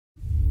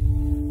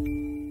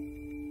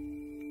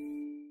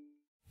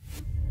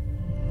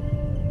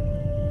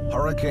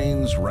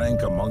Hurricanes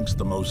rank amongst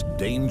the most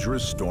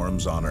dangerous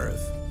storms on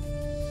Earth.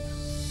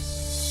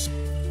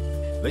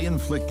 They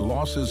inflict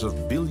losses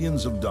of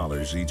billions of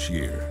dollars each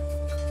year.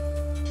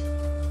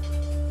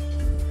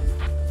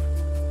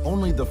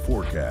 Only the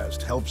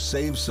forecast helps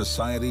save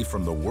society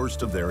from the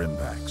worst of their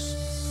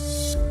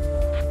impacts.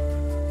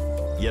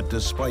 Yet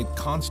despite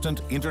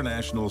constant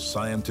international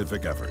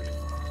scientific effort,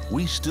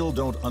 we still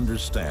don't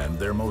understand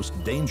their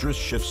most dangerous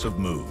shifts of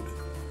mood.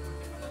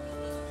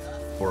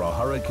 For a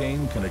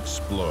hurricane can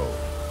explode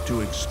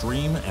to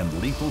extreme and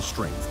lethal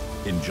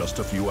strength in just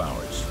a few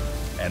hours,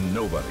 and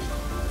nobody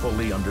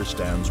fully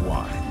understands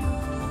why.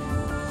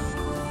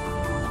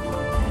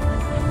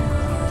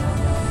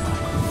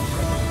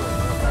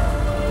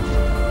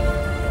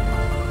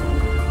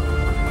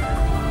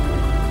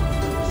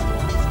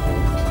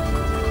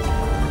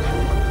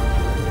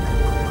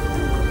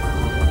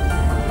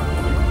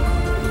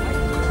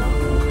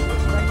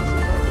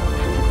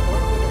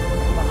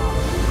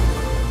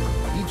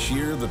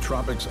 The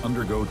tropics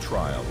undergo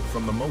trial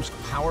from the most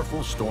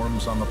powerful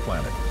storms on the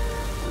planet.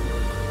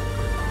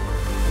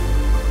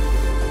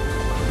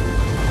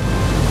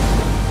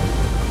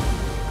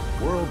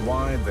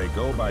 Worldwide, they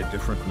go by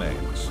different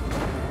names.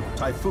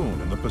 Typhoon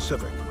in the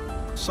Pacific,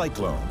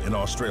 cyclone in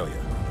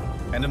Australia,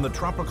 and in the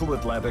tropical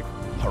Atlantic,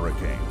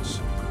 hurricanes.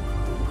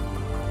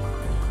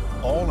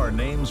 All are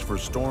names for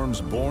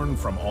storms born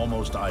from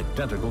almost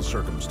identical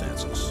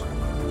circumstances.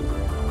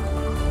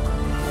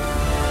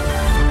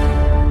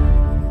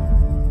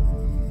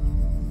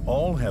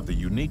 All have the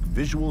unique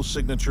visual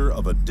signature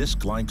of a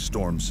disc-like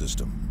storm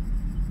system,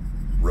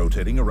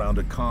 rotating around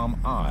a calm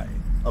eye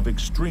of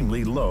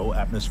extremely low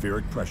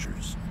atmospheric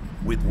pressures,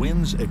 with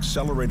winds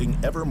accelerating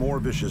ever more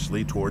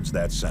viciously towards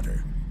that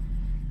center.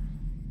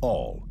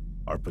 All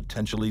are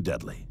potentially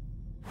deadly.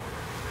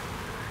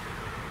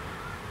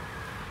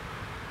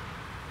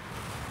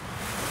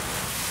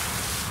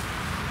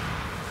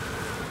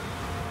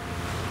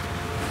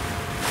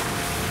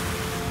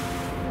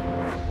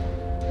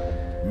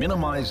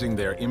 Minimizing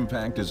their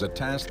impact is a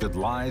task that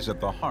lies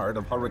at the heart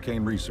of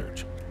hurricane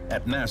research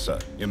at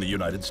NASA in the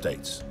United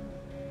States.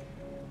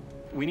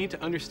 We need to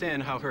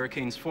understand how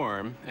hurricanes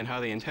form and how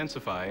they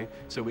intensify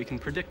so we can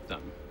predict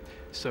them.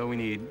 So we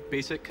need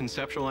basic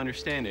conceptual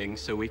understanding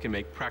so we can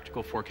make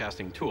practical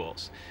forecasting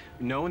tools.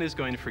 No one is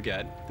going to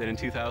forget that in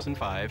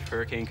 2005,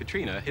 Hurricane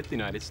Katrina hit the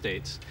United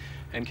States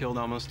and killed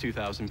almost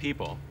 2,000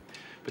 people.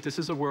 But this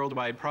is a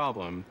worldwide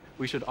problem.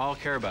 We should all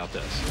care about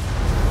this.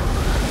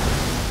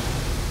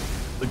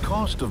 The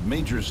cost of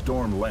major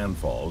storm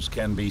landfalls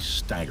can be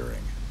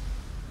staggering.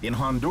 In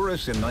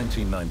Honduras in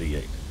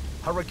 1998,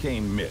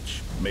 Hurricane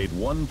Mitch made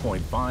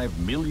 1.5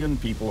 million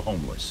people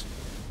homeless.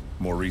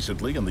 More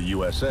recently in the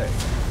USA,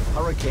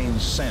 Hurricane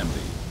Sandy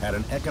had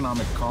an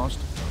economic cost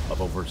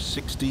of over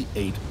 $68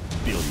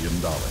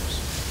 billion.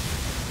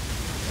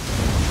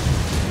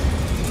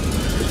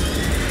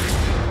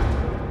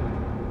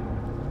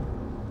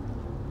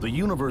 The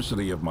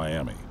University of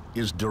Miami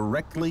is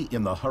directly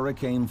in the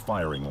hurricane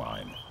firing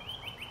line.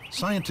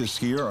 Scientists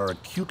here are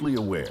acutely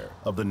aware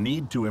of the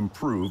need to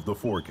improve the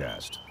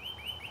forecast.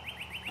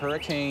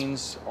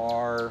 Hurricanes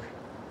are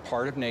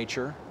part of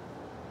nature.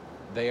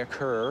 They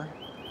occur.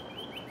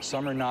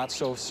 Some are not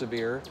so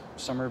severe,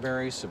 some are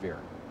very severe.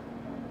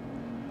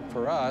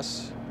 For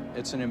us,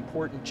 it's an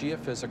important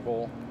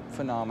geophysical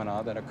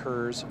phenomena that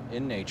occurs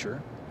in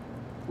nature.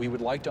 We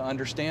would like to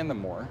understand them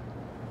more,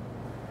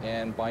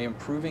 and by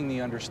improving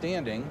the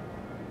understanding,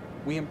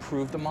 we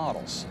improve the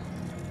models.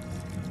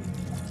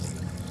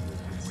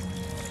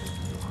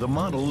 The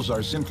models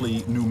are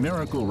simply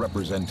numerical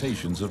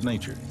representations of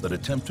nature that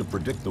attempt to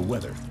predict the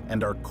weather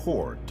and are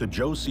core to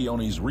Joe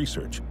Sione's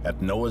research at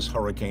NOAA's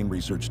Hurricane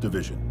Research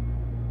Division.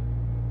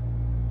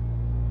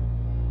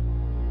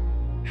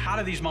 How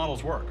do these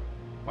models work?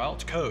 Well,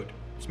 it's code,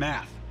 it's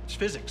math, it's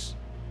physics.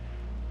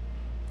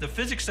 The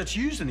physics that's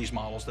used in these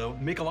models, though,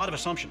 make a lot of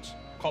assumptions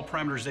called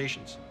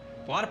parameterizations.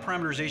 A lot of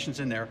parameterizations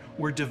in there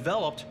were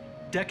developed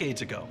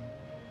decades ago.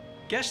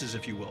 Guesses,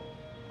 if you will.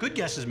 Good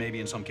guesses maybe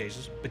in some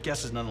cases, but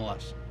guesses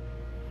nonetheless.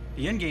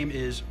 The end game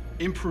is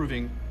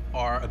improving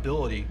our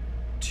ability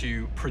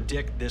to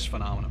predict this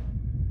phenomenon.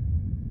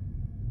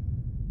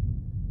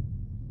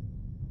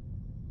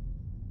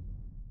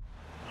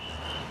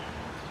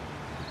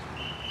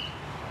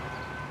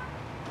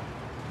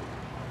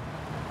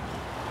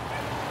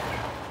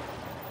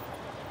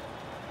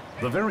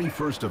 The very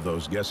first of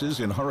those guesses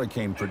in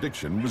hurricane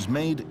prediction was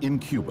made in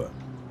Cuba.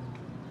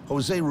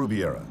 Jose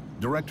Rubiera,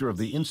 director of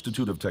the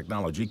Institute of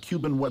Technology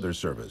Cuban Weather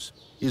Service,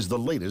 is the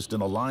latest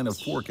in a line of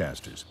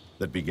forecasters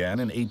that began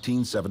in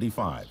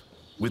 1875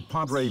 with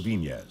Padre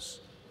Viñez.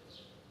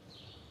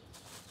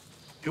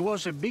 He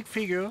was a big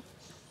figure,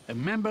 a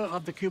member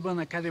of the Cuban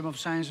Academy of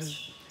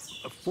Sciences,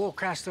 a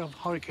forecaster of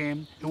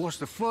hurricane. He was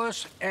the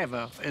first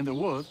ever in the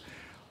world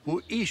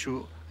who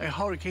issued a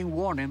hurricane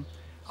warning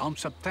on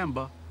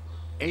September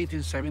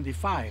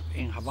 1875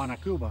 in Havana,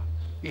 Cuba.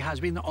 It has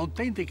been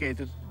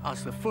authenticated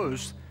as the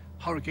first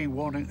hurricane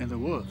warning in the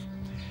world.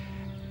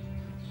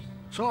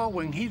 So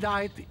when he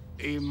died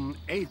in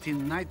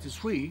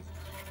 1893,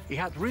 he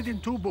had written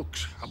 2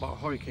 books about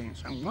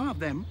hurricanes, and one of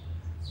them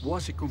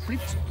was a complete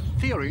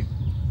theory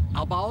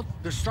about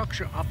the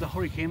structure of the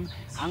hurricane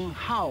and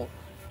how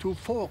to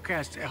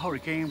forecast a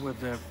hurricane with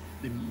the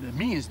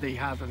means they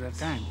had at that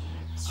time.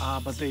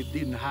 But they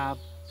didn't have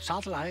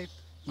satellite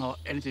nor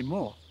anything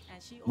more.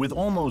 With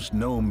almost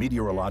no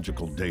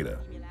meteorological data,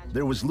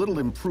 there was little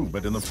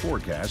improvement in the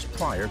forecast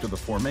prior to the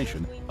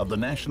formation of the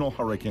National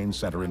Hurricane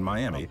Center in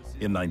Miami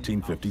in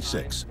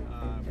 1956.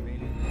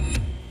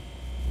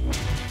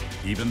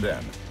 Even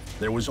then,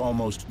 there was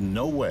almost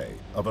no way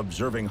of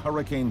observing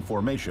hurricane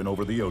formation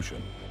over the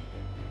ocean.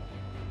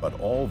 But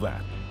all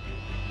that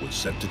was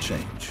set to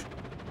change.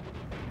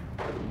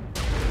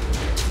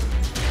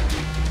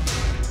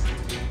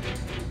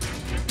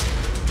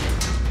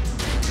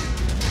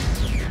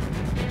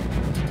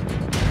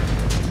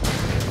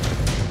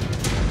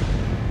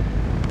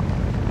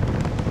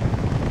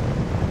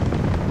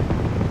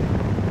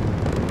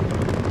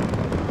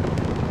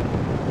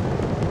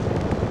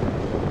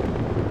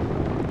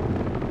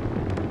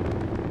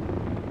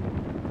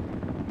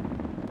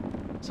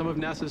 Some of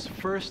NASA's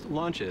first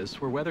launches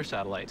were weather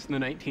satellites in the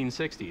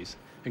 1960s,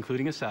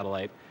 including a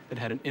satellite that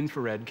had an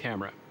infrared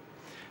camera.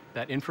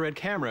 That infrared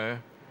camera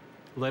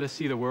let us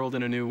see the world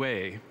in a new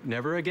way.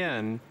 Never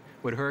again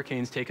would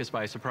hurricanes take us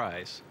by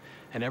surprise.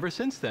 And ever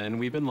since then,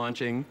 we've been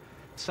launching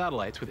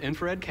satellites with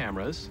infrared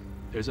cameras.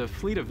 There's a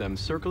fleet of them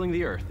circling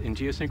the Earth in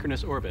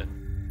geosynchronous orbit.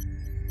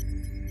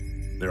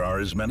 There are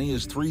as many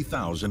as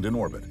 3,000 in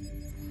orbit.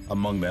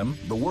 Among them,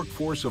 the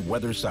workforce of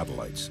weather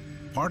satellites,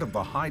 part of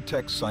the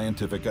high-tech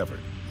scientific effort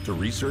to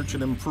research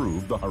and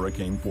improve the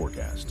hurricane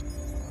forecast.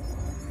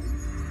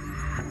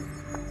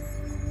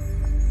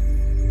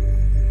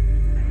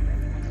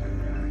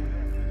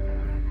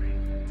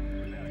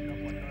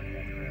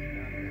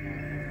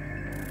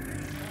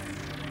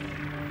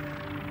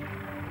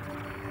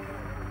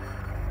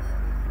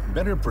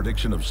 Better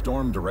prediction of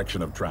storm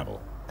direction of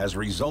travel has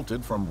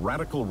resulted from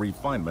radical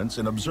refinements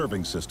in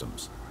observing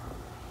systems,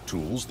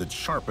 tools that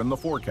sharpen the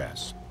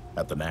forecasts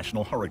at the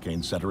National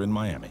Hurricane Center in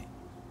Miami.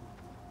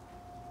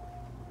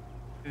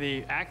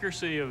 The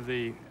accuracy of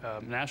the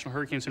National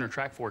Hurricane Center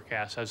track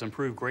forecast has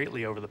improved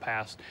greatly over the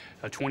past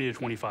 20 to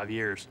 25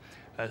 years.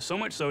 So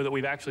much so that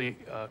we've actually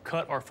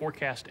cut our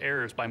forecast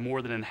errors by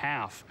more than in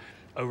half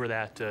over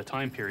that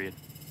time period.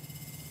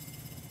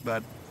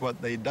 But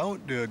what they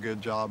don't do a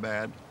good job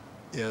at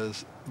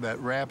is that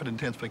rapid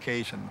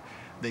intensification.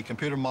 The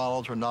computer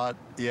models are not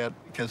yet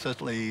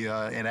consistently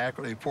and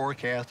accurately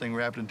forecasting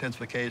rapid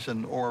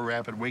intensification or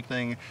rapid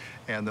weakening,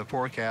 and the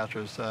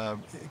forecasters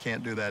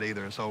can't do that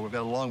either. So we've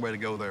got a long way to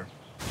go there.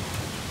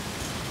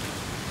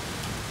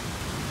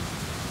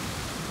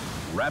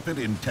 Rapid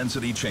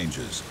intensity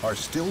changes are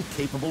still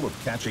capable of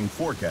catching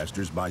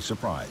forecasters by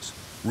surprise,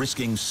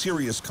 risking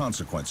serious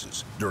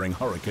consequences during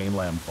hurricane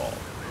landfall.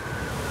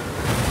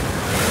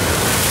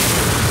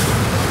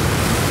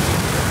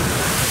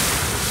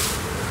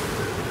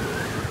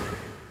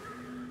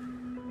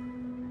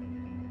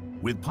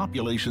 With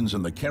populations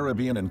in the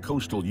Caribbean and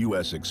coastal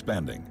U.S.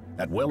 expanding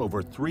at well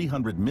over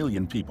 300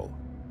 million people,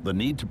 the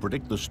need to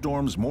predict the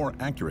storms more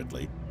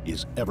accurately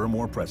is ever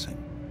more pressing.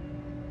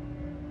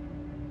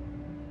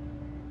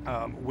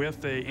 With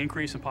the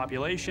increase in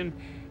population,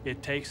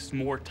 it takes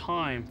more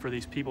time for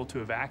these people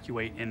to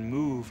evacuate and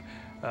move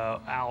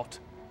out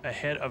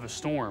ahead of a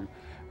storm.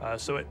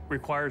 So it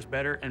requires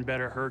better and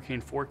better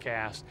hurricane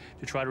forecasts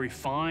to try to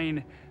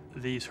refine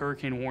these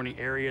hurricane warning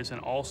areas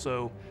and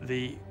also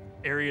the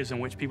areas in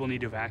which people need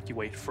to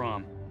evacuate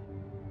from.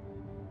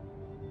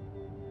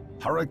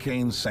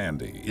 Hurricane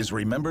Sandy is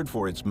remembered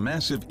for its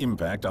massive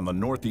impact on the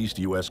northeast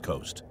U.S.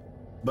 coast.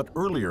 But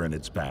earlier in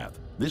its path,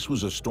 this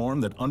was a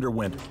storm that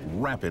underwent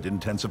rapid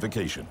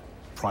intensification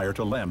prior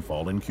to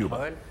landfall in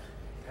Cuba.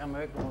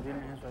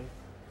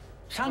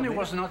 Sandy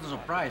was not a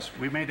surprise.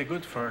 We made a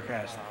good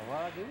forecast.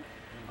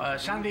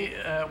 Sandy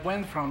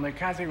went from a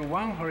Category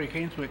 1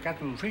 hurricane to a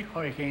Category 3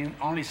 hurricane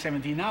only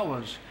 17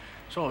 hours.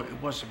 So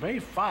it was a very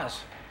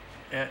fast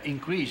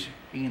increase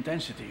in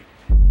intensity.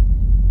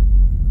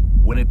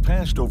 When it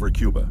passed over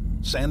Cuba,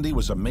 Sandy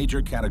was a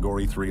major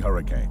Category 3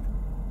 hurricane.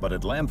 But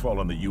at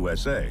landfall in the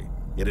USA,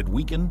 it had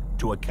weakened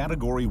to a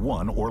Category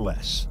 1 or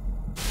less.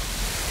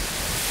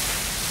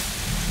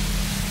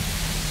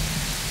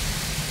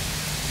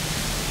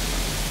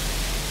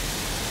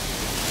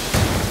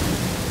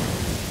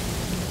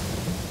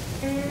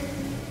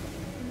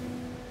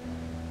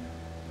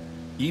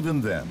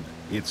 Even then,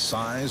 its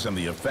size and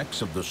the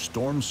effects of the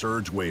storm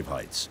surge wave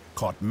heights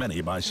caught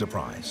many by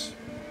surprise.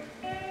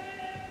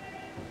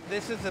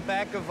 This is the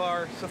back of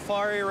our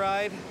safari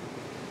ride.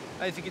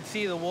 As you can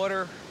see, the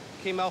water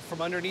came out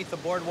from underneath the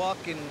boardwalk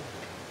and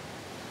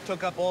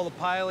took up all the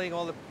piling,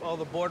 all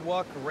the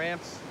boardwalk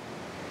ramps,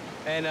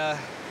 and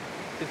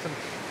did some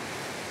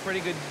pretty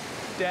good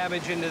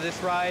damage into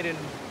this ride and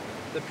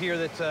the pier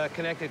that's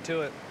connected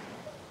to it.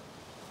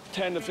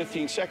 10 to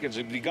 15 seconds,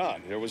 it'd be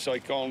gone. It was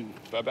like going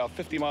about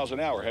 50 miles an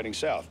hour heading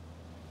south.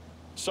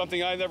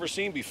 something I've never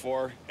seen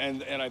before,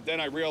 and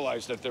then I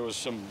realized that there was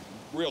some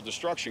real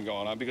destruction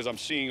going on because I'm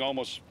seeing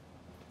almost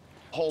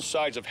whole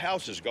sides of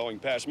houses going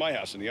past my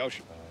house in the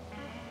ocean.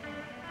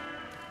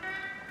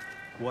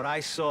 What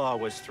I saw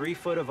was 3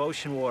 foot of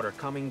ocean water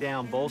coming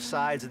down both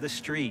sides of the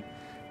street.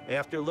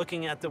 After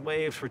looking at the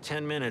waves for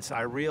 10 minutes,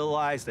 I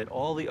realized that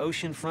all the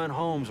oceanfront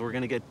homes were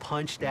going to get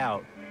punched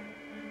out.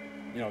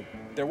 You know,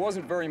 there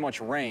wasn't very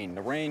much rain.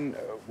 The rain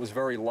was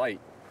very light,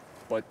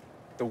 but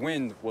the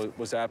wind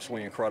was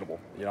absolutely incredible.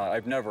 You know,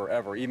 I've never,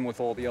 ever, even with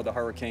all the other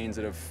hurricanes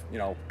that have, you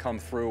know, come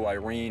through,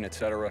 Irene, et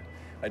cetera,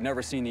 I'd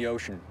never seen the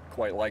ocean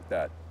quite like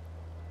that.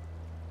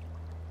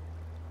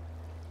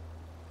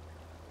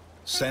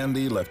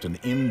 Sandy left an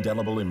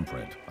indelible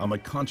imprint on the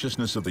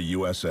consciousness of the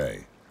USA.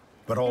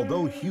 But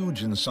although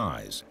huge in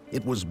size,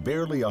 it was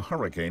barely a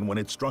hurricane when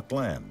it struck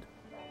land.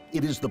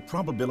 It is the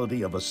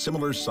probability of a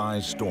similar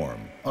size storm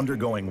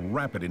undergoing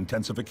rapid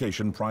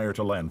intensification prior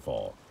to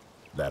landfall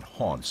that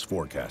haunts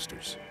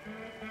forecasters.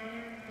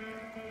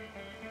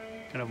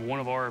 Kind of one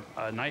of our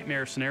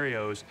nightmare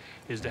scenarios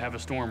is to have a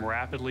storm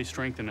rapidly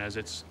strengthen as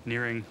it's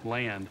nearing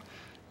land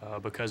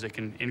because it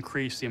can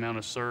increase the amount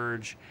of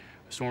surge,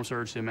 storm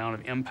surge, the amount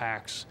of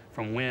impacts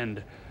from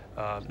wind,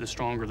 the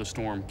stronger the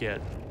storm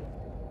get.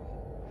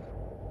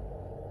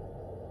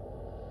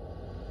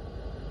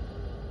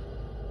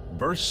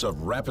 Bursts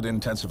of rapid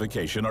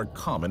intensification are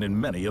common in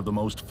many of the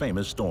most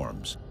famous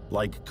storms,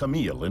 like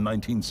Camille in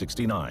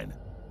 1969,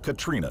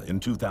 Katrina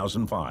in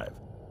 2005,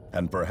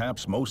 and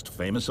perhaps most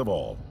famous of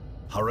all,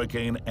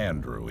 Hurricane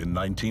Andrew in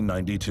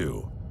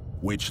 1992,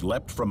 which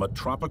leapt from a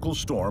tropical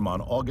storm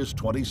on August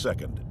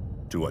 22nd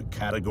to a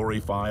Category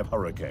 5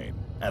 hurricane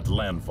at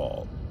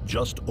landfall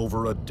just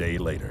over a day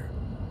later.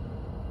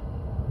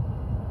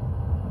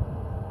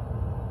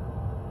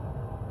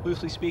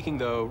 Loosely speaking,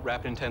 though,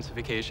 rapid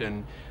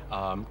intensification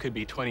could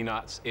be 20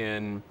 knots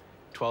in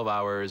 12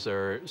 hours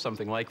or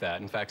something like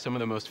that. In fact, some of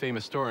the most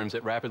famous storms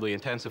that rapidly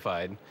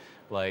intensified,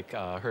 like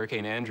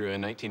Hurricane Andrew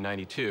in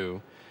 1992,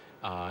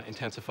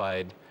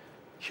 intensified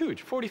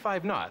huge,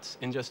 45 knots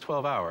in just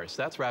 12 hours.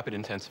 That's rapid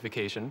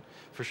intensification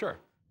for sure.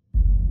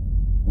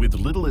 With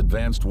little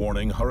advanced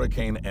warning,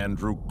 Hurricane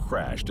Andrew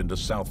crashed into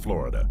South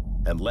Florida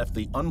and left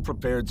the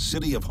unprepared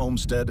city of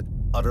Homestead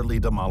utterly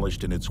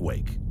demolished in its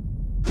wake.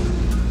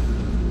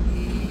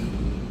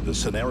 The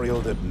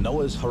scenario that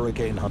NOAA's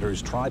hurricane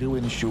hunters try to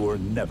ensure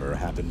never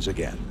happens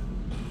again.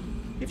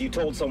 If you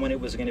told someone it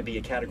was going to be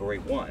a Category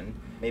 1,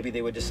 maybe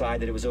they would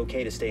decide that it was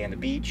okay to stay on the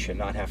beach and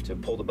not have to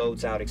pull the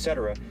boats out,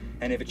 etc.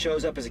 And if it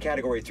shows up as a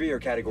Category 3 or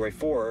Category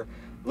 4,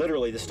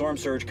 literally the storm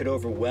surge could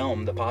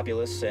overwhelm the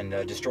populace and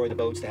destroy the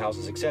boats, the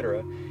houses,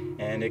 etc.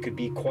 And it could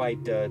be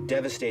quite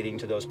devastating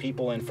to those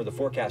people and for the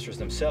forecasters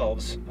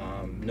themselves.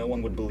 No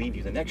one would believe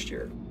you the next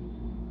year.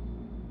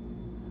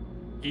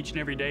 Each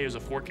and every day as a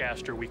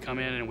forecaster, we come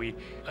in and we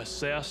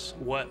assess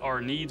what our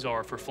needs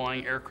are for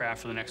flying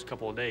aircraft for the next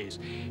couple of days.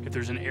 If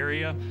there's an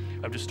area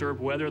of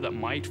disturbed weather that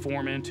might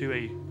form into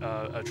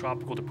a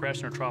tropical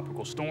depression or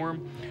tropical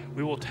storm,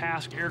 we will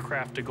task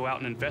aircraft to go out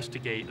and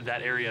investigate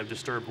that area of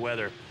disturbed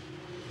weather.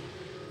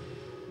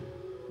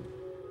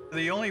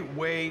 The only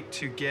way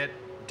to get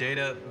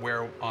data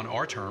on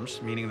our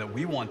terms, meaning that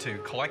we want to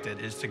collect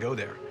it, is to go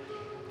there.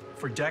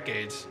 For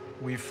decades,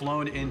 we've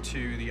flown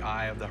into the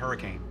eye of the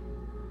hurricane.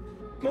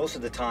 Most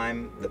of the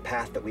time, the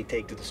path that we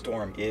take to the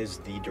storm is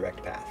the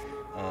direct path.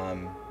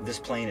 This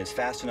plane is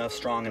fast enough,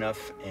 strong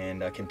enough,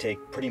 and can take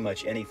pretty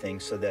much anything,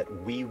 so that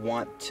we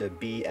want to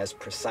be as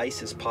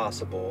precise as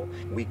possible.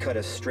 We cut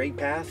a straight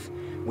path.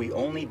 We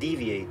only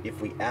deviate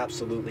if we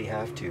absolutely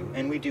have to,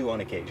 and we do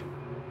on occasion.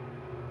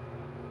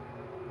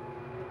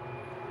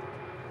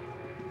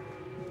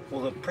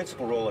 Well, the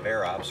principal role of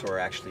air ops, or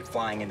actually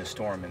flying in the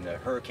storm and the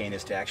hurricane,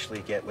 is to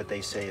actually get what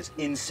they say is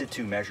in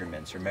situ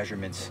measurements, or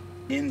measurements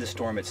in the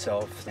storm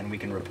itself, and we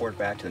can report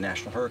back to the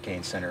National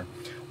Hurricane Center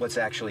what's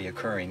actually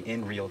occurring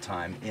in real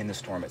time in the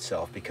storm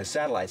itself, because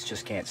satellites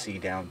just can't see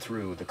down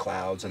through the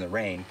clouds and the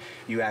rain.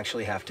 You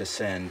actually have to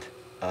send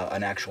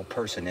an actual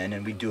person in,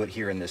 and we do it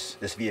here in this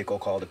vehicle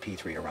called a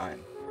P-3 Orion.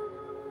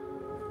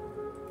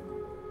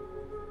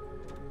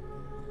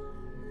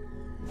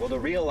 Well, the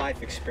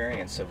real-life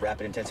experience of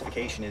rapid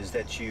intensification is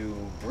that you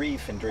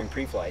brief, and during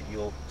pre-flight,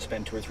 you'll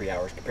spend 2 or 3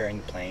 hours preparing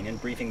the plane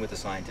and briefing with the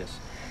scientists.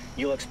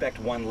 You'll expect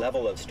one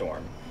level of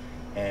storm,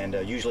 and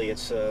usually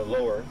it's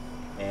lower,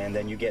 and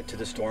then you get to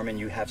the storm and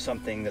you have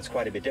something that's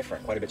quite a bit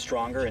different, quite a bit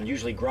stronger, and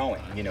usually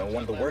growing. You know,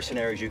 one of the worst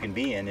scenarios you can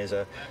be in is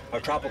a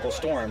tropical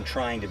storm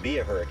trying to be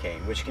a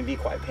hurricane, which can be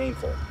quite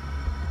painful.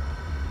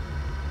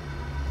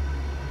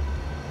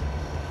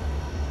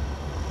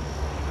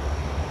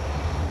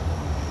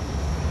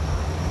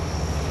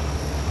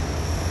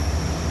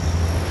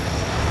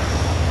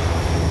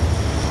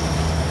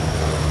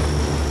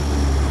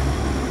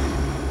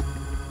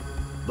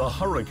 The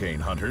hurricane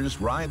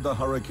hunters ride the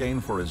hurricane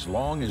for as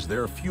long as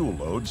their fuel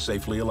load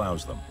safely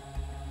allows them.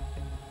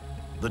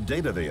 The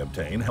data they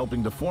obtain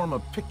helping to form a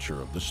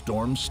picture of the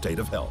storm's state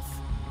of health.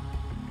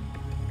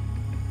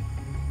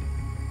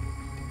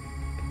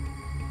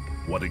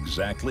 What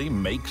exactly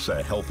makes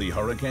a healthy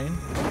hurricane?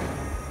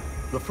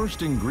 The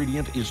first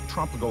ingredient is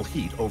tropical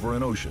heat over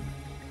an ocean.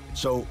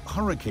 So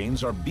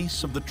hurricanes are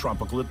beasts of the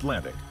tropical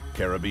Atlantic,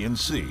 Caribbean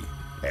Sea,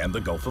 and the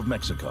Gulf of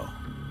Mexico.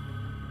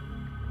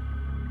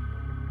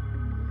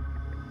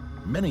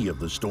 Many of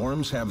the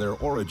storms have their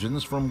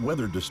origins from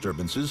weather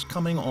disturbances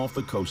coming off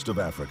the coast of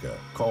Africa,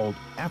 called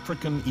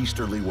African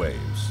easterly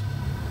waves.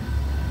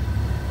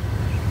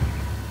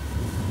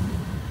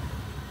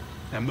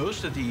 Now,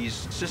 most of these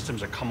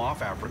systems that come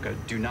off Africa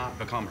do not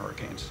become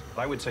hurricanes.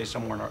 I would say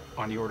somewhere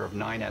on the order of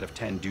 9 out of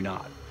 10 do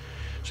not.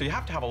 So you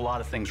have to have a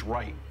lot of things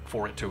right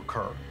for it to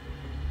occur.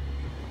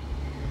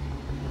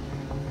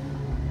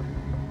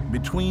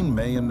 Between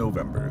May and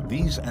November,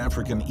 these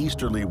African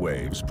easterly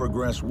waves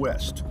progress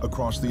west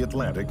across the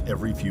Atlantic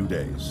every few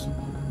days.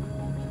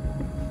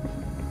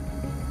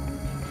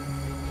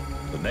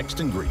 The next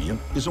ingredient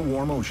is a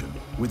warm ocean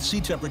with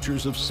sea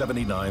temperatures of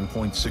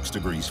 79.6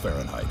 degrees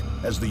Fahrenheit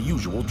as the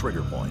usual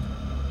trigger point.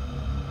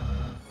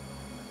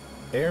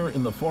 Air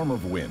in the form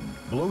of wind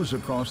blows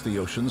across the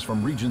oceans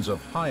from regions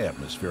of high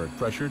atmospheric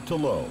pressure to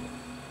low.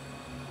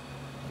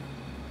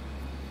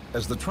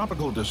 As the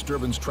tropical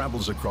disturbance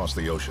travels across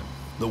the ocean,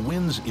 the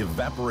winds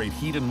evaporate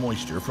heat and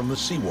moisture from the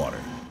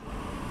seawater.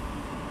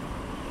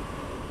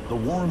 The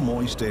warm,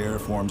 moist air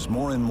forms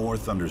more and more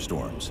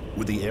thunderstorms,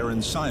 with the air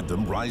inside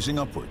them rising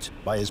upwards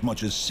by as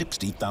much as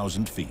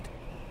 60,000 feet.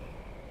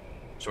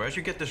 So as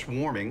you get this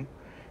warming,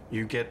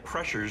 you get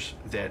pressures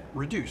that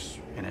reduce.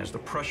 And as the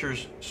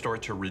pressures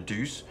start to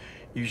reduce,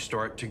 you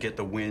start to get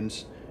the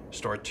winds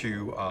start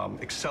to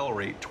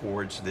accelerate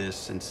towards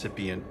this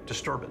incipient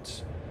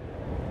disturbance.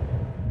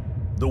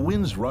 The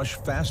winds rush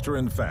faster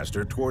and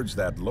faster towards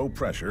that low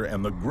pressure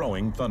and the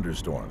growing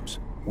thunderstorms,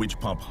 which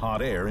pump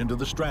hot air into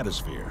the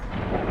stratosphere.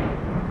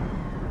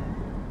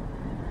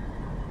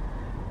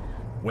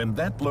 When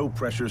that low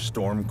pressure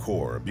storm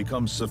core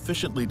becomes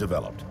sufficiently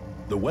developed,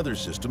 the weather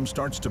system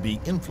starts to be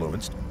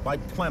influenced by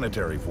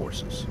planetary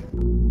forces.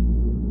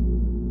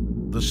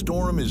 The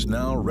storm is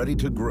now ready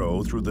to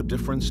grow through the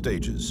different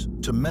stages,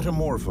 to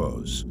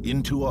metamorphose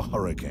into a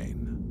hurricane.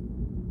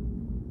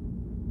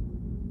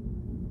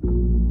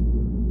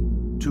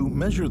 To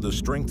measure the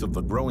strength of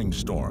the growing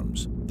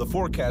storms, the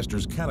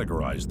forecasters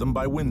categorize them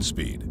by wind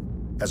speed.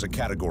 As a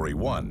Category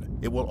 1,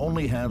 it will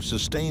only have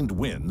sustained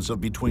winds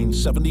of between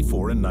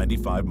 74 and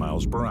 95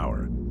 miles per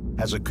hour.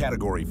 As a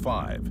Category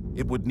 5,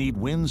 it would need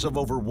winds of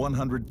over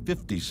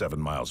 157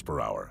 miles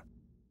per hour.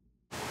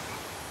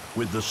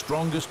 With the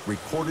strongest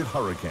recorded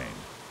hurricane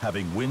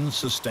having winds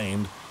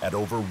sustained at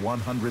over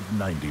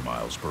 190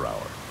 miles per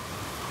hour.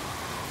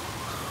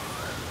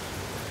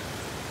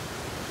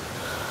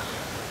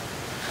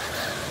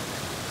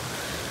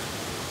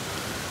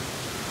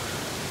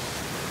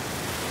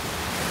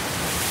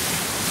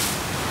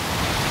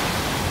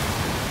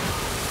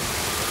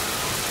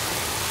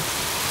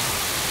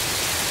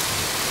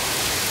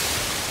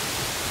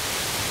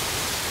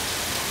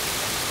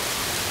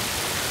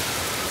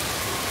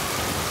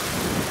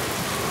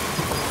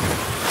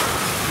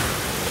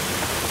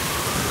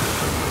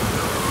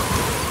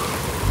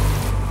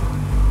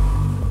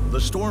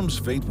 The storm's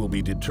fate will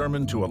be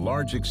determined to a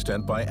large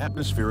extent by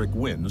atmospheric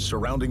winds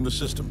surrounding the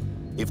system.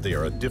 If they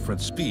are at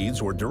different speeds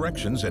or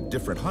directions at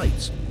different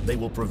heights, they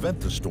will prevent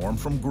the storm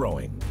from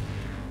growing.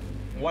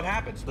 What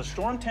happens? The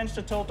storm tends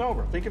to tilt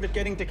over. Think of it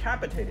getting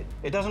decapitated.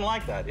 It doesn't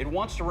like that. It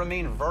wants to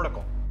remain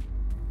vertical.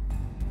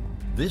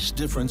 This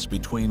difference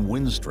between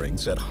wind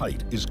strengths at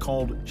height is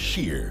called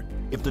shear.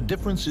 If the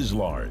difference is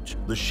large,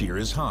 the shear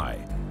is high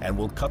and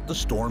will cut the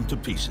storm to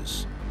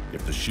pieces.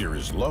 If the shear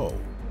is low,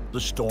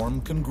 the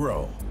storm can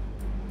grow.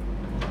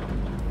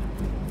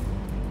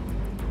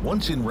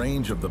 Once in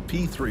range of the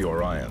P3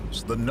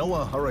 Orions, the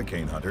NOAA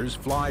hurricane hunters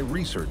fly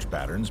research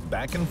patterns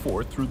back and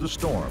forth through the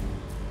storm.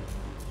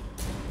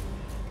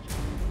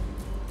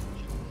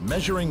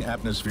 Measuring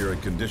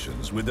atmospheric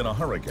conditions within a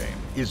hurricane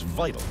is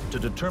vital to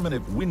determine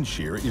if wind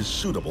shear is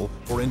suitable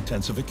for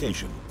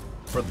intensification.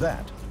 For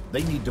that,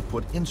 they need to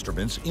put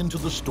instruments into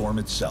the storm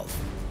itself.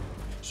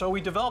 So we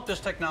developed this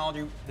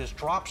technology, this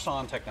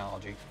drop-son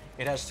technology.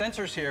 It has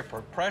sensors here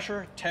for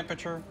pressure,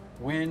 temperature,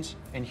 winds,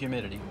 and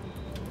humidity.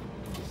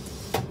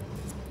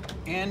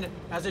 And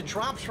as it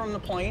drops from the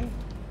plane,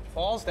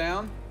 falls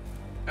down,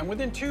 and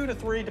within 2 to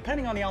 3,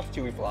 depending on the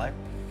altitude we fly,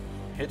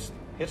 hits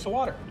the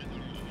water.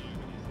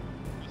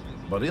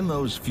 But in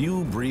those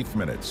few brief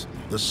minutes,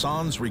 the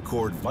sons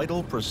record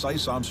vital,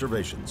 precise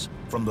observations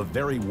from the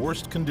very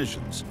worst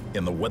conditions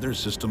in the weather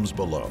systems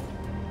below.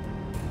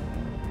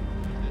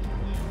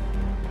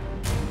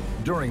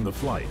 During the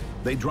flight,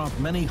 they drop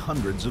many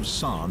hundreds of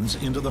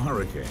sons into the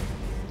hurricane.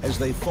 As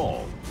they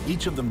fall,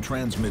 each of them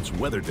transmits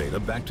weather data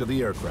back to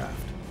the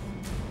aircraft.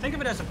 Think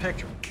of it as a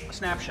picture, a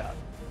snapshot.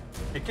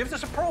 It gives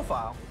us a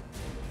profile,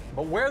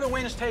 but where the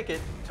winds take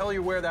it tell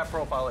you where that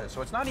profile is.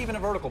 So it's not even a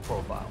vertical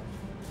profile.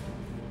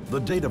 The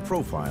data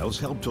profiles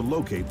help to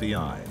locate the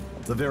eye,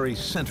 the very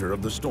center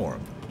of the storm,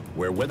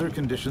 where weather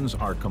conditions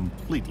are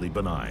completely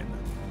benign.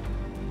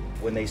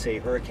 When they say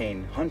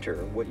hurricane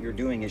hunter, what you're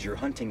doing is you're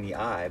hunting the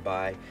eye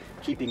by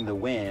keeping the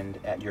wind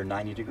at your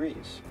 90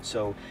 degrees.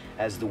 So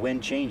as the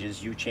wind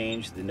changes, you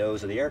change the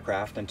nose of the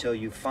aircraft until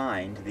you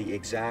find the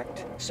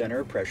exact center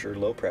of pressure,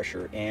 low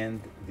pressure,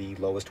 and the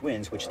lowest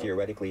winds, which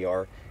theoretically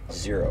are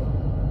 0.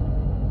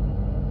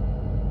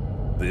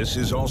 This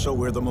is also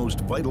where the most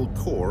vital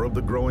core of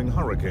the growing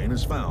hurricane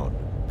is found,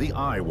 the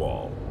eye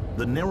wall,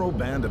 the narrow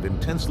band of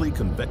intensely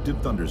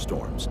convective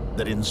thunderstorms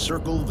that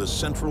encircle the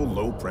central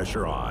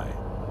low-pressure eye.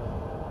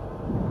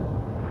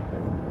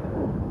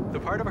 The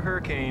part of a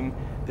hurricane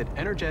that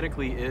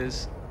energetically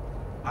is,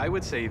 I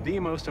would say, the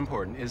most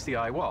important is the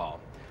eye wall.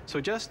 So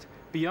just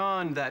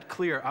beyond that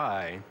clear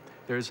eye,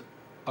 there's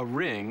a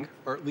ring,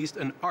 or at least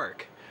an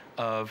arc,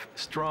 of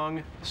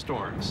strong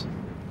storms.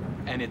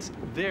 And it's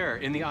there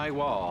in the eye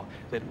wall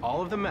that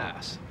all of the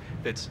mass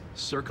that's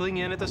circling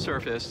in at the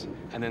surface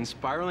and then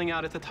spiraling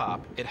out at the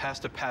top, it has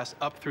to pass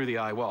up through the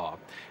eye wall.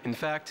 In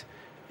fact,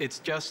 it's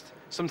just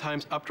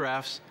sometimes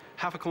updrafts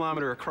half a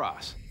kilometer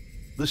across.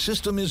 The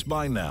system is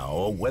by now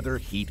a weather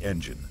heat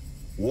engine.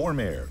 Warm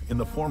air, in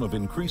the form of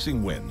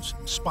increasing winds,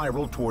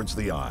 spiral towards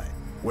the eye,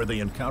 where they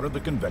encounter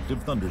the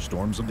convective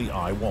thunderstorms of the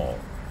eye wall.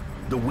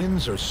 The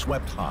winds are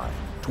swept high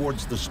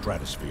towards the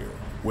stratosphere,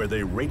 where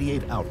they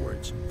radiate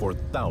outwards for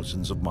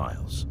thousands of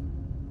miles.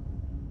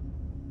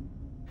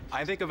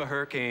 I think of a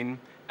hurricane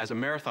as a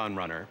marathon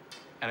runner,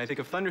 and I think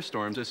of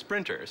thunderstorms as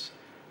sprinters.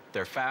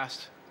 They're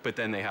fast, but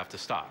then they have to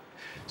stop.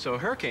 So a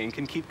hurricane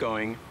can keep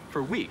going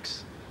for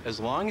weeks, as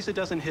long as it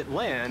doesn't hit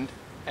land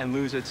and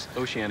lose its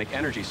oceanic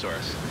energy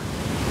source.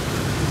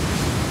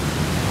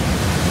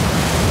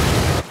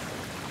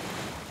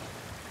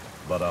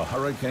 But a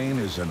hurricane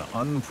is an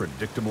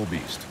unpredictable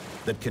beast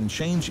that can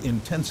change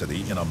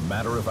intensity in a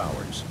matter of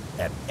hours,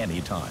 at any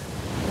time.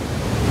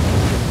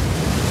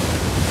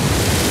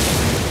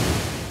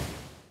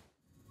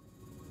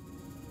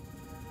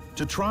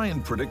 To try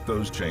and predict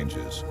those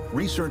changes,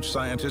 research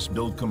scientists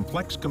build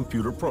complex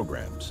computer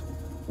programs.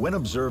 When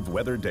observed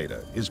weather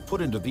data is put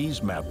into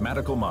these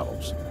mathematical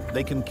models,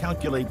 they can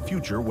calculate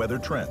future weather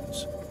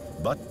trends.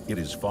 But it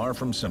is far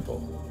from simple.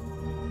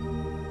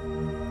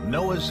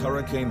 NOAA's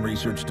Hurricane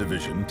Research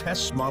Division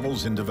tests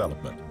models in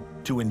development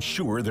to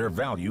ensure their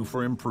value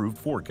for improved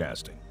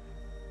forecasting.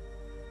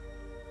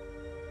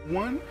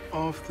 One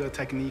of the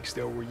techniques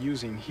that we're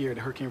using here at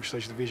the Hurricane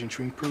Research Division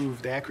to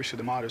improve the accuracy of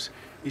the models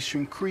is to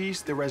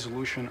increase the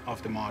resolution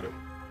of the model.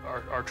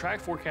 Our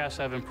track forecasts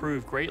have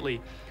improved greatly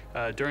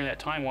during that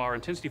time, while our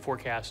intensity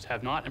forecasts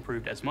have not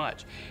improved as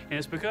much. And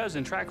it's because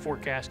in track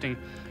forecasting,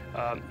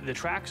 the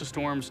tracks of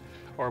storms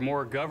are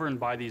more governed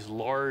by these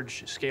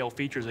large-scale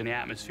features in the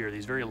atmosphere.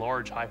 These very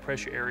large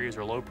high-pressure areas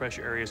or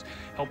low-pressure areas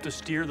help to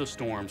steer the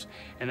storms,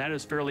 and that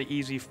is fairly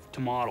easy to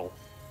model.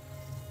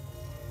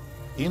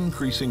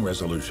 Increasing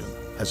resolution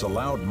has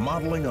allowed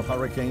modeling of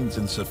hurricanes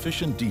in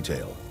sufficient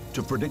detail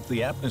to predict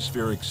the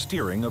atmospheric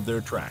steering of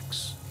their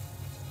tracks.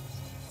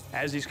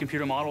 As these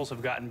computer models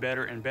have gotten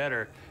better and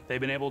better, they've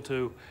been able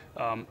to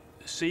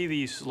see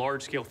these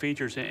large-scale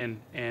features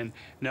and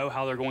know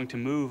how they're going to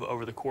move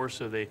over the course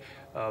of the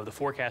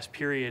forecast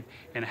period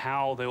and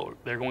how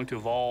they're going to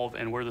evolve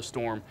and where the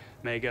storm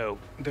may go.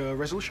 The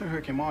resolution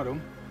hurricane model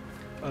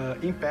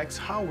impacts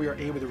how we are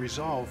able to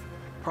resolve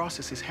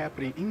processes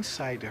happening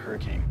inside the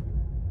hurricane.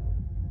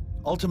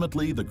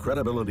 Ultimately, the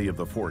credibility of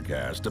the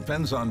forecast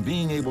depends on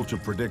being able to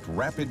predict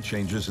rapid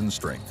changes in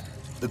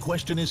strength. The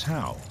question is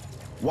how?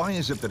 Why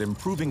is it that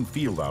improving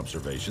field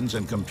observations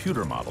and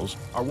computer models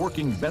are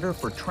working better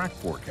for track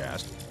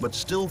forecast, but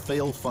still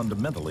fail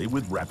fundamentally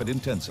with rapid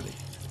intensity?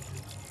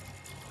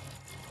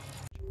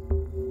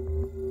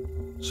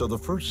 So the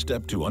first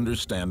step to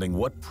understanding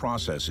what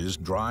processes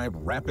drive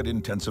rapid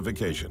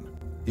intensification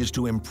is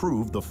to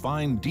improve the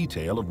fine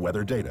detail of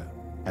weather data.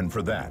 And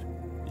for that,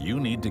 you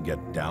need to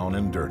get down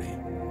and dirty.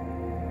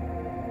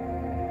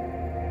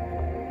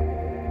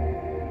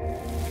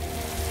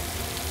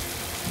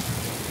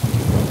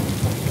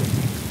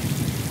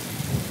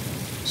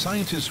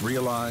 Scientists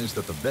realize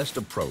that the best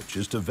approach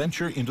is to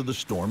venture into the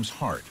storm's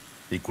heart,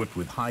 equipped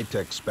with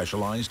high-tech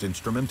specialized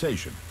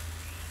instrumentation.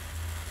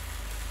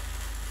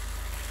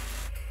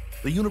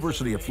 The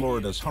University of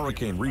Florida's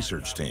Hurricane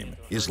Research Team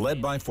is led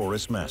by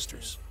Forrest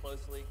Masters.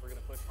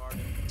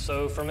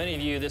 So for many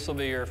of you, this will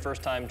be your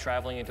first time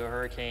traveling into a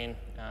hurricane.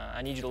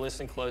 I need you to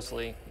listen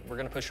closely. We're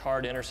going to push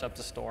hard to intercept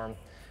the storm.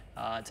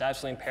 It's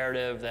absolutely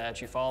imperative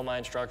that you follow my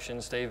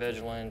instructions, stay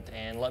vigilant,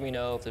 and let me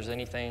know if there's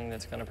anything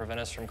that's going to prevent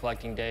us from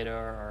collecting data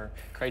or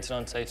creates an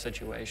unsafe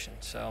situation.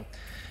 So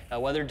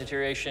weather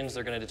deteriorations,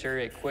 they're going to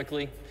deteriorate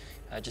quickly.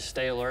 Just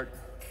stay alert.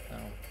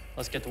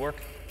 Let's get to work.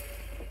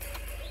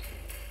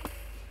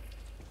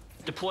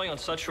 Deploying on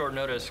such short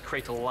notice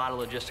creates a lot of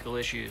logistical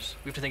issues.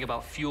 We have to think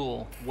about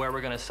fuel, where we're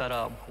going to set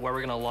up, where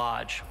we're going to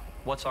lodge,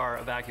 what's our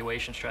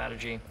evacuation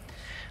strategy.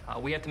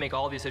 We have to make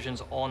all these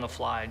decisions on the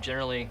fly.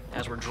 Generally,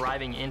 as we're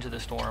driving into the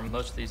storm,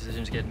 most of these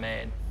decisions get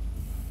made.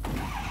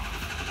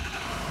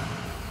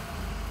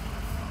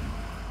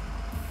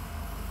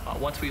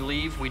 Once we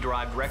leave, we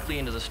drive directly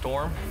into the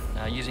storm.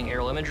 Using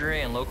aerial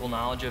imagery and local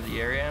knowledge of the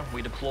area,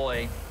 we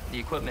deploy the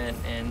equipment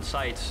in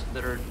sites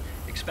that are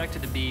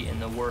expected to be in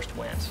the worst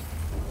winds.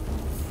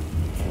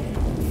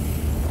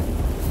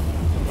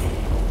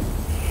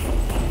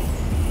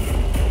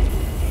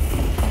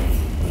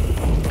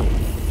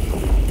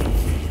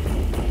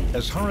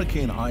 As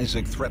Hurricane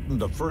Isaac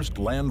threatened a first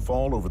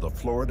landfall over the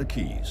Florida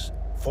Keys,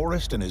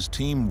 Forrest and his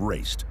team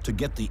raced to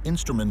get the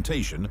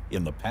instrumentation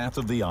in the path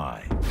of the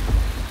eye.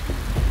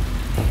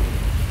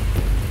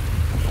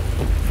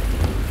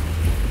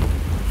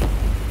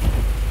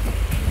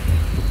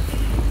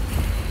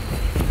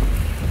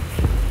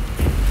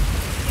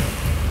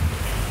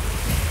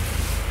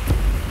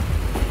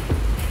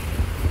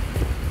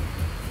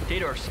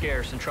 Data are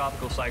scarce in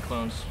tropical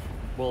cyclones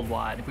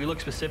worldwide. If we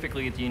look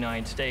specifically at the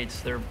United States,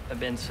 there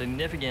have been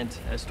significant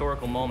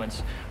historical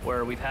moments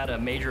where we've had a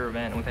major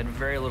event and we've had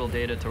very little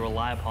data to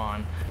rely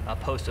upon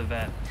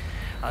post-event.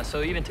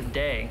 So even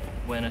today,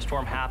 when a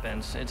storm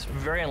happens, it's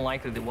very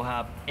unlikely that we'll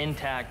have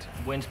intact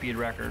wind speed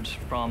records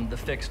from the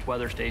fixed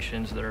weather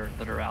stations that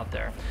are out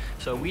there.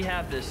 So we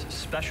have this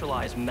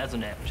specialized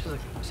mesonet, which is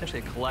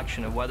essentially a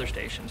collection of weather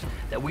stations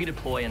that we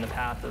deploy in the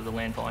path of the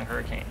landfalling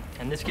hurricane.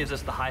 And this gives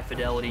us the high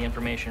fidelity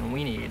information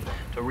we need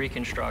to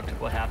reconstruct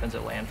what happens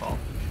at landfall.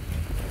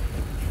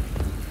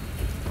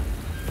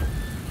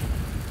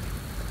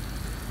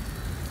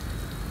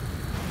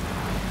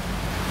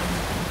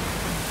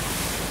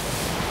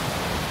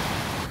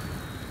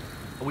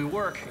 We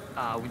work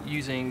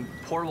using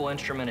portable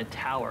instrumented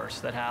towers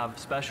that have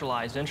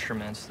specialized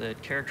instruments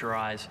that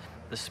characterize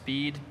the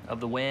speed of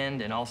the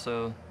wind and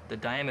also the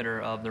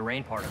diameter of the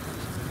rain particles.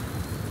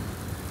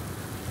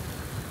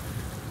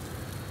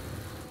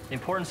 The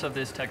importance of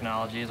this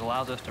technology is it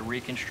allows us to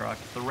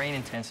reconstruct the rain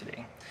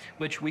intensity,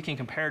 which we can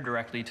compare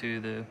directly to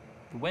the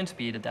wind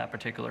speed at that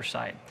particular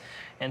site.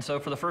 And so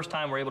for the first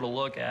time, we're able to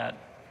look at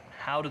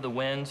how do the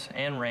winds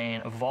and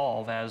rain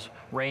evolve as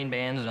rain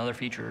bands and other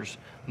features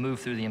move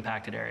through the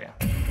impacted area.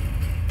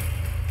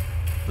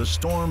 The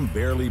storm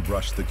barely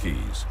brushed the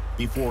Keys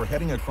before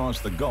heading across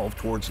the Gulf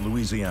towards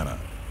Louisiana.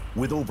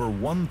 With over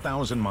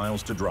 1,000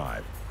 miles to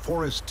drive,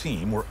 Forrest's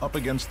team were up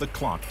against the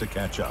clock to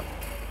catch up.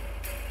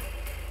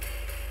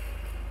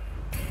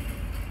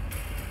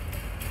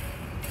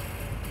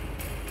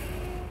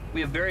 We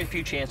have very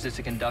few chances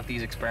to conduct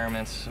these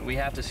experiments. We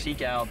have to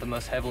seek out the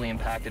most heavily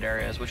impacted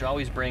areas, which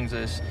always brings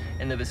us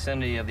in the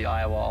vicinity of the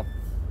eye wall.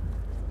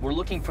 We're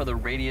looking for the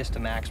radius to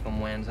maximum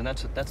winds, and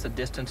that's the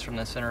distance from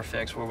the center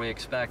fix where we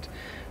expect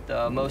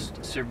the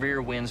most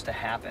severe winds to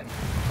happen.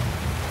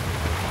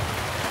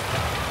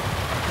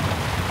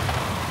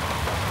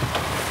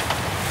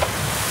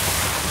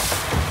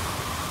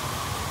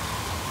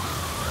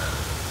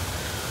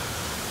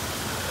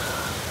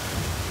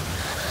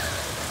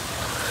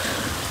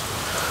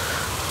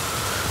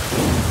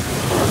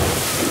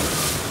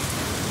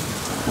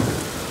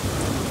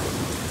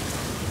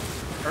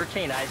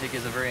 Hurricane Isaac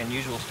is a very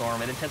unusual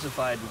storm. It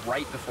intensified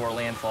right before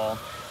landfall.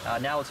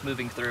 Now it's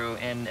moving through,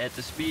 and at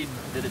the speed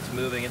that it's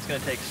moving, it's going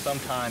to take some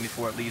time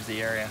before it leaves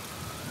the area.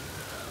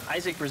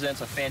 Isaac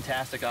presents a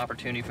fantastic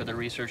opportunity for the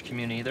research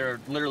community. There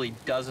are literally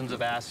dozens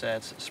of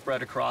assets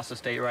spread across the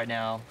state right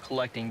now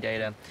collecting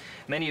data.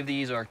 Many of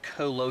these are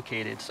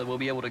co-located, so we'll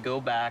be able to go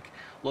back,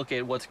 look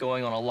at what's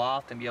going on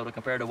aloft, and be able to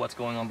compare to what's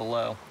going on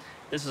below.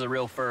 This is a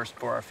real first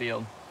for our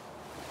field.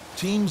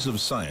 Teams of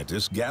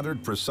scientists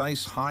gathered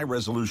precise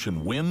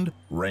high-resolution wind,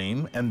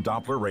 rain, and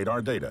Doppler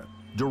radar data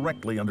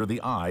directly under the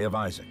eye of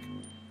Isaac.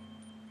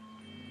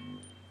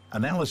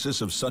 Analysis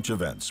of such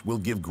events will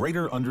give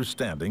greater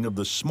understanding of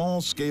the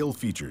small-scale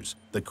features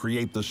that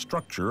create the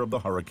structure of the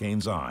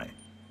hurricane's eye.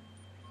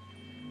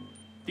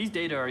 These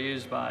data are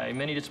used by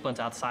many disciplines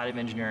outside of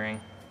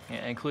engineering,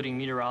 including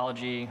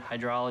meteorology,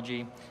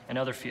 hydrology, and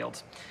other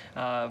fields.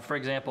 For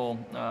example,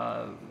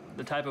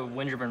 the type of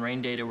wind-driven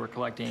rain data we're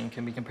collecting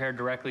can be compared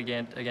directly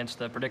against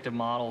the predictive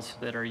models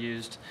that are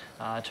used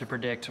to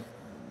predict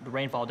the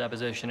rainfall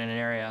deposition in an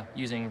area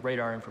using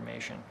radar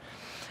information.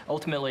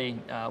 Ultimately,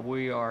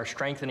 we are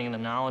strengthening the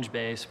knowledge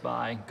base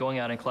by going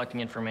out and collecting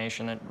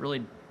information that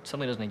really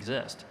simply doesn't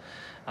exist.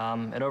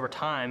 And over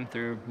time,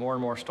 through more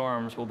and more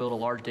storms, we'll build a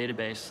large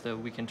database that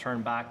we can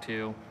turn back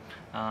to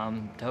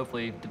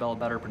hopefully develop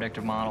better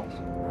predictive models.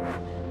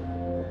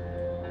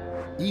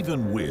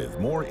 Even with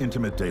more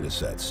intimate data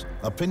sets,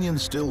 opinion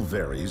still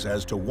varies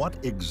as to what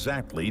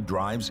exactly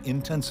drives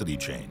intensity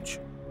change.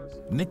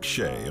 Nick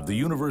Shea of the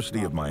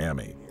University of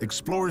Miami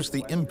explores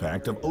the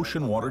impact of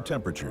ocean water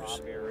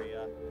temperatures.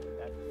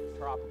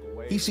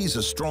 He sees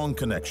a strong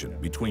connection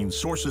between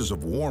sources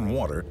of warm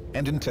water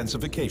and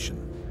intensification.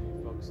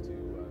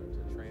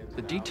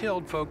 The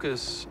detailed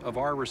focus of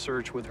our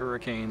research with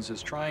hurricanes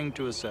is trying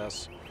to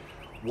assess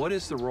what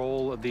is the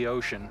role of the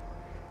ocean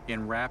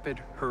in rapid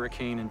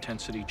hurricane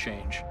intensity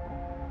change.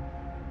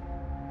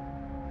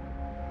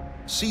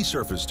 Sea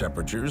surface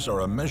temperatures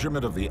are a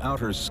measurement of the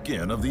outer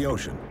skin of the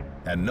ocean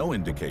and no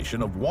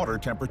indication of water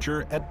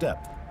temperature at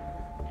depth.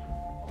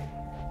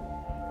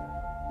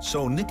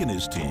 So Nick and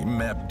his team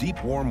map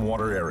deep warm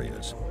water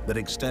areas that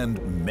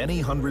extend many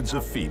hundreds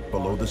of feet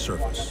below the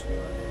surface.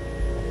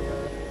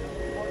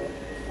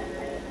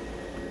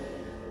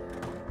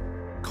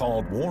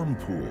 Called warm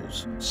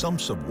pools,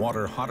 sumps of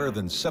water hotter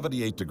than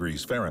 78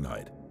 degrees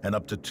Fahrenheit and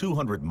up to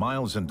 200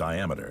 miles in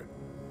diameter.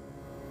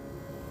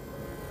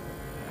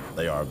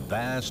 They are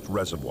vast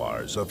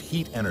reservoirs of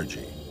heat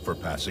energy for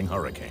passing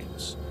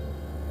hurricanes.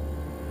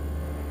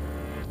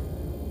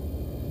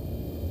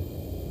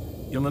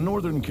 In the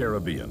northern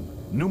Caribbean,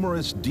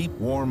 numerous deep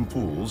warm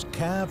pools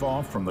calve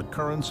off from the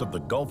currents of the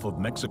Gulf of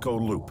Mexico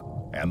Loop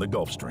and the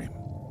Gulf Stream.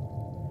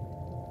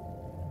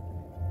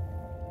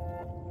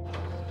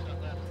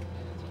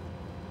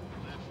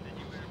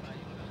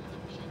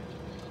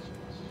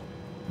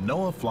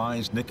 NOAA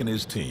flies Nick and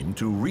his team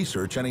to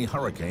research any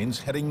hurricanes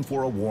heading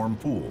for a warm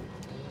pool.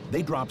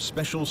 They drop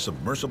special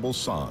submersible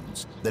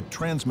sondes that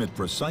transmit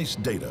precise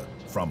data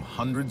from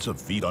hundreds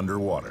of feet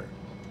underwater.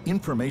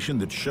 Information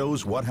that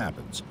shows what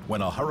happens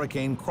when a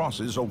hurricane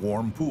crosses a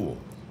warm pool.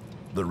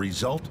 The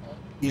result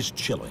is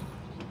chilling.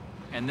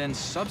 And then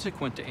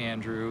subsequent to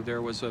Andrew,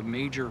 there was a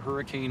major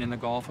hurricane in the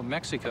Gulf of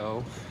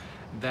Mexico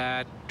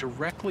that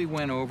directly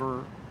went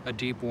over a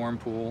deep warm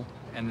pool,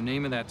 and the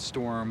name of that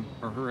storm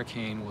or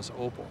hurricane was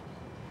Opal.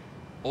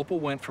 Opal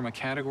went from a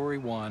Category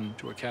 1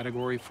 to a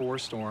Category 4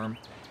 storm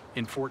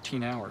in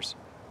 14 hours,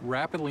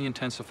 rapidly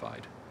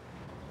intensified,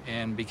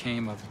 and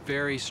became a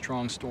very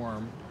strong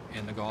storm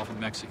in the Gulf of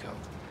Mexico,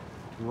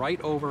 right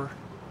over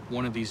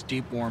one of these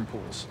deep warm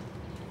pools.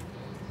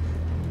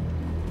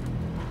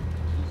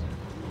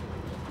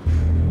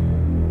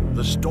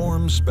 The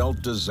storm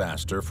spelled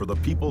disaster for the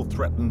people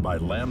threatened by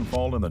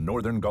landfall in the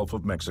northern Gulf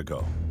of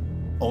Mexico.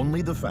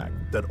 Only the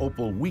fact that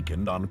Opal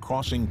weakened on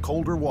crossing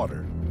colder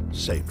water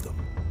saved them.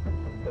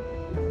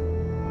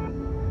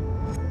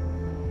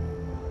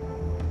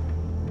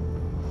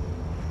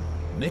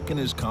 Nick and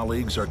his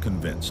colleagues are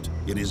convinced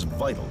it is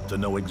vital to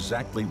know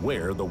exactly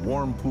where the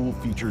warm pool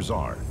features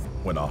are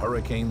when a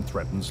hurricane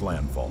threatens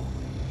landfall.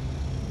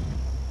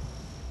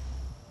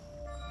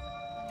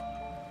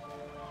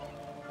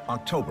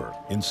 October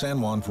in San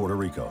Juan, Puerto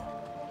Rico.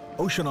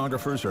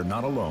 Oceanographers are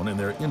not alone in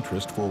their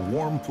interest for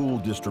warm pool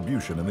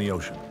distribution in the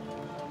ocean.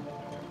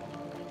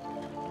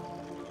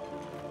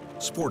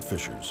 Sport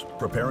fishers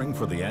preparing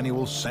for the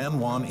annual San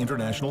Juan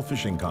International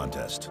Fishing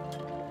Contest.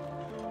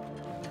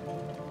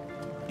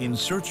 In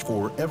search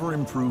for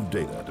ever-improved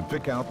data to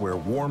pick out where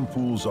warm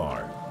pools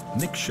are,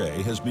 Nick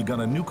Shea has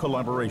begun a new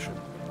collaboration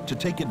to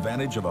take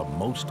advantage of a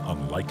most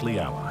unlikely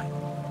ally.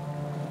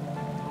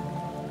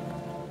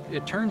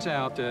 It turns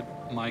out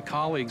that my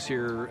colleagues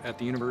here at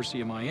the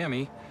University of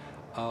Miami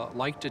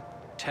like to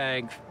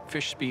tag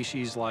fish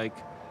species like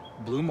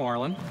blue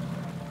marlin.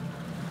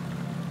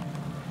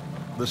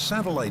 The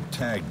satellite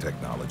tag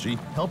technology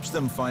helps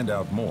them find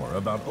out more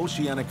about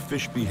oceanic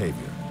fish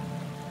behavior.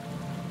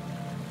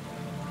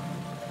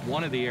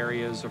 One of the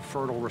areas of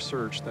fertile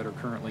research that are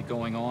currently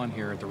going on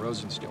here at the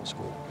Rosenstiel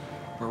School,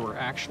 where we're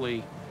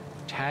actually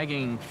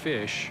tagging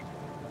fish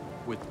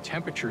with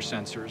temperature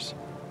sensors,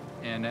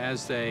 and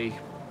as they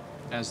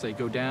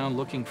go down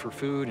looking for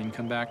food and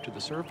come back to the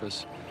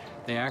surface,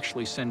 they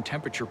actually send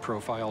temperature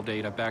profile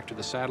data back to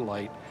the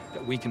satellite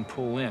that we can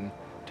pull in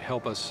to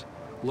help us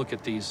look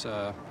at these,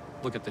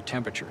 look at the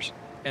temperatures.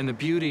 And the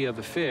beauty of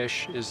the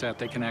fish is that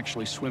they can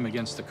actually swim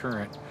against the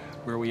current,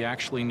 where we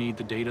actually need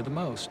the data the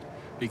most,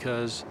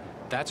 because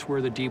that's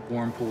where the deep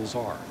warm pools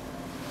are.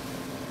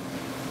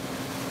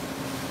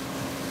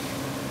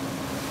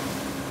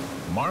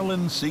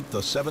 Marlin seek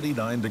the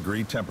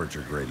 79-degree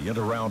temperature gradient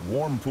around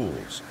warm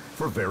pools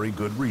for very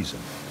good reason.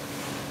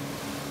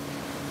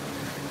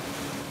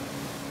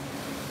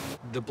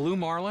 The blue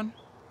marlin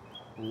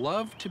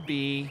love to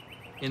be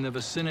in the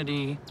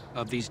vicinity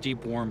of these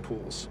deep warm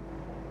pools.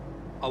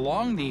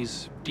 Along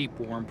these deep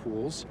warm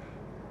pools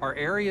are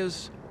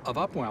areas of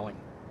upwelling.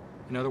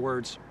 In other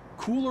words,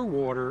 cooler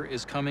water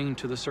is coming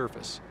to the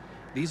surface.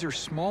 These are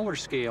smaller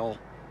scale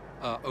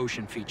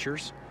ocean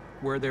features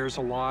where there's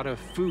a lot of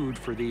food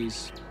for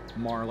these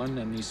marlin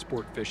and these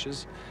sport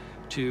fishes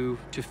to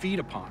feed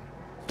upon.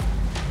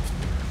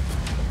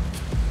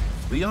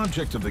 The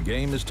object of the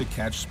game is to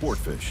catch sport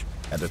fish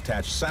and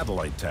attach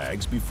satellite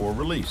tags before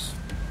release.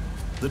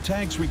 The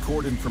tags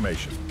record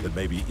information that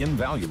may be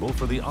invaluable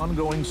for the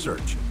ongoing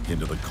search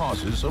into the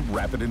causes of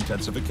rapid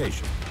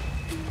intensification.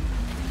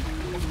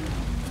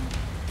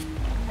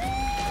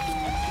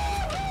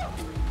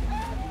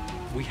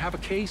 We have a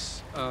case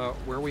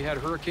where we had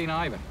Hurricane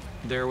Ivan.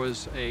 There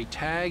was a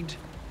tagged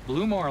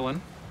blue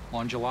marlin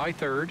on July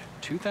 3rd,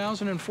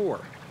 2004.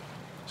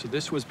 So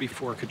this was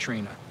before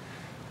Katrina.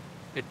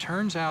 It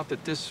turns out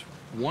that this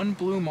one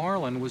blue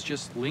marlin was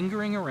just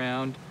lingering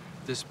around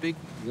this big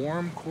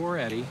warm core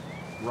eddy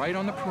right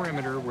on the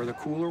perimeter where the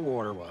cooler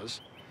water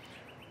was.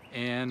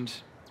 And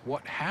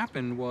what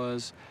happened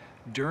was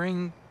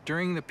during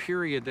the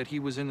period that he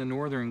was in the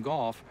northern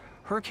Gulf,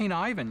 Hurricane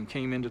Ivan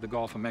came into the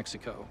Gulf of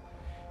Mexico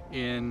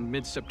in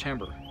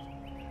mid-September.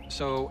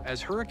 So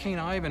as Hurricane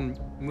Ivan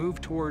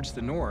moved towards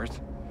the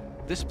north,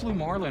 This blue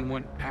marlin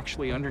went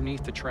actually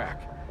underneath the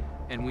track,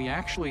 and we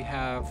actually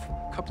have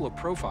a couple of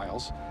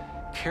profiles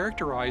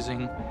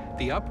characterizing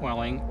the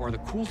upwelling or the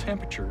cool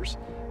temperatures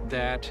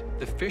that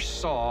the fish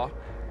saw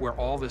where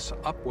all this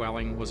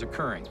upwelling was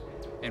occurring.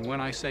 And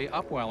when I say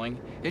upwelling,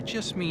 it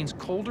just means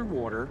colder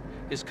water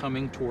is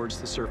coming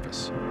towards the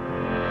surface.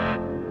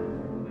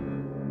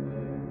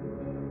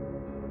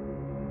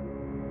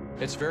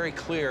 It's very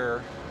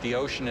clear the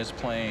ocean is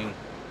playing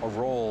a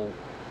role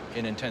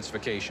in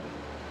intensification.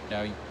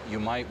 Now, you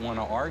might want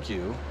to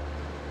argue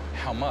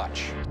how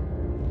much.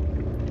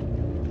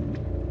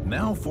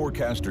 Now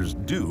forecasters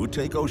do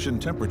take ocean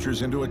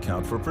temperatures into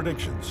account for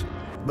predictions,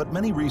 but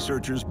many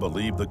researchers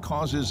believe the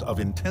causes of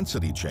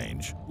intensity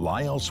change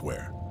lie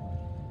elsewhere.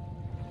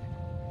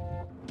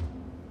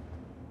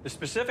 The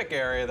specific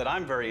area that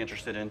I'm very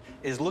interested in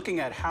is looking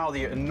at how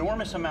the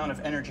enormous amount of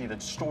energy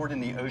that's stored in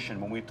the ocean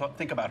when we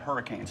think about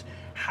hurricanes,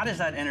 how does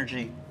that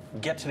energy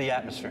get to the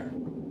atmosphere?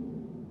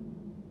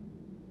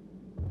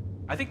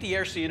 I think the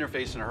air-sea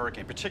interface in a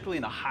hurricane, particularly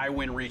in the high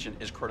wind region,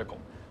 is critical.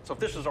 So if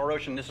this is our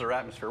ocean, this is our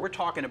atmosphere, we're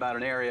talking about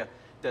an area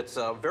that's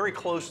very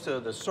close to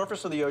the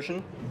surface of the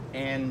ocean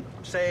and,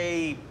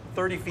 say,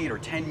 30 feet or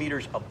 10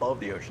 meters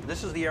above the ocean.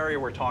 This is the area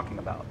we're talking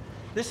about.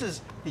 This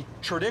is the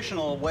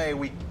traditional way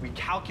we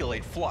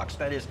calculate flux.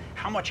 That is,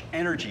 how much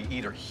energy,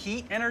 either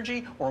heat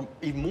energy or,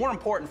 even more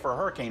important for a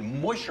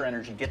hurricane, moisture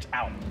energy gets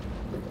out.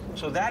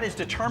 So that is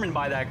determined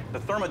by the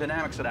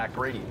thermodynamics of that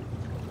gradient.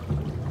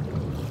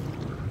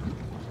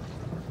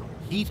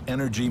 Heat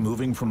energy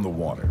moving from the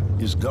water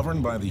is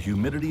governed by the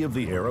humidity of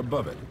the air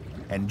above it.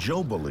 And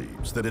Joe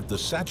believes that if the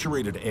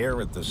saturated air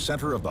at the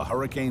center of the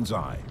hurricane's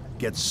eye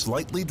gets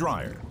slightly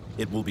drier,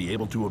 it will be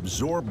able to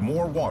absorb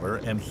more water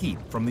and heat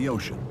from the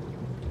ocean.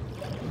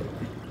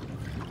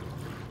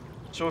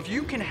 So if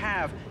you can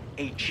have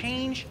a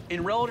change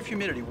in relative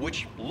humidity,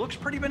 which looks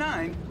pretty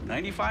benign,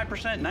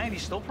 95%, 90,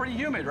 still pretty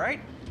humid, right?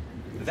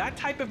 That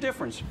type of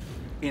difference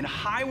in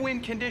high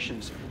wind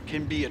conditions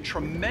can be a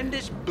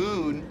tremendous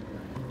boon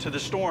to the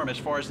storm as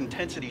far as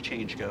intensity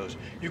change goes.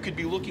 You could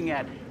be looking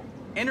at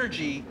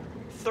energy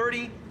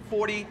 30,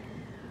 40,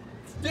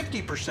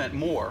 50%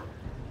 more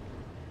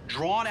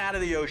drawn out of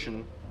the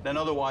ocean than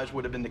otherwise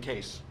would have been the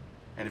case.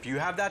 And if you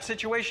have that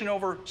situation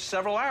over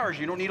several hours,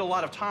 you don't need a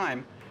lot of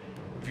time.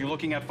 If you're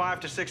looking at 5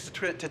 to 6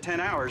 to 10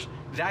 hours,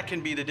 that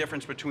can be the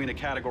difference between a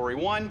Category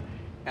 1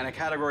 and a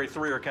Category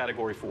 3 or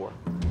Category 4.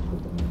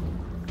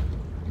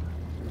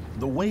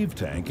 The wave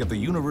tank at the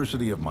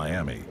University of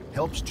Miami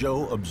helps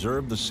Joe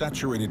observe the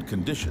saturated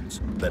conditions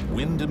that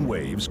wind and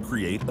waves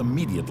create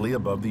immediately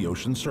above the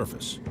ocean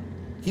surface.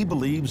 He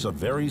believes a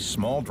very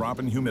small drop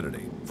in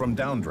humidity from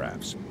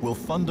downdrafts will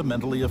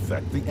fundamentally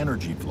affect the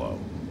energy flow.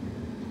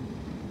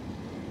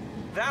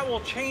 That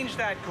will change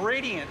that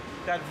gradient,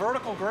 that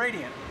vertical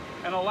gradient,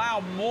 and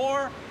allow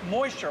more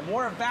moisture,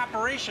 more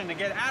evaporation to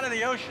get out of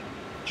the ocean,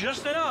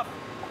 just enough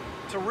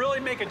to really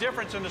make a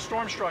difference in the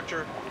storm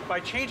structure. By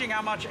changing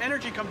how much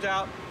energy comes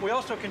out, we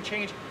also can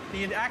change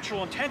the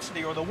actual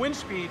intensity or the wind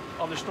speed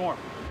of the storm.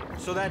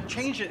 So that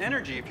change in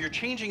energy, if you're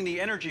changing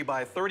the energy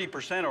by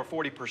 30% or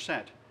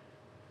 40%,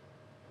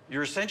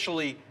 you're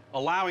essentially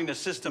allowing the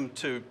system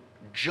to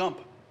jump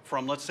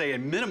from, let's say, a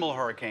minimal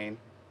hurricane,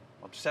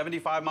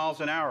 75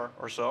 miles an hour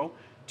or so,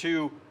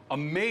 to a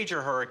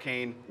major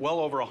hurricane well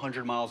over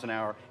 100 miles an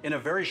hour in a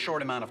very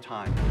short amount of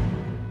time.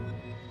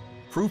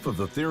 Proof of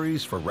the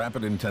theories for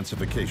rapid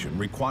intensification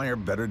require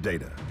better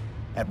data.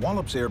 At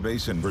Wallops Air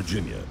Base in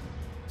Virginia,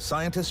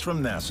 scientists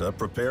from NASA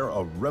prepare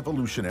a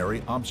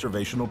revolutionary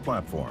observational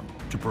platform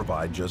to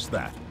provide just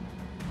that,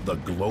 the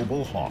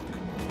Global Hawk.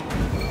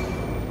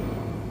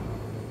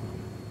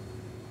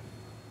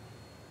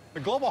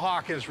 The Global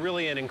Hawk is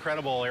really an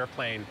incredible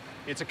airplane.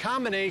 It's a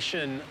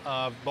combination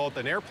of both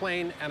an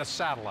airplane and a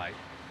satellite.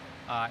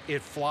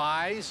 It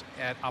flies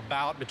at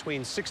about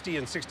between 60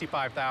 and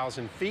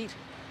 65,000 feet.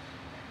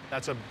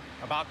 That's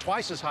about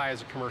twice as high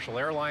as a commercial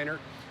airliner.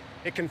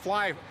 It can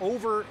fly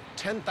over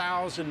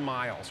 10,000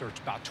 miles, or it's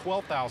about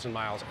 12,000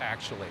 miles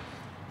actually.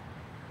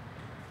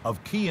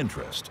 Of key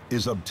interest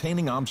is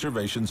obtaining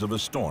observations of a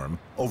storm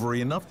over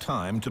enough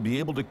time to be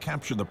able to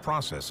capture the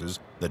processes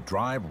that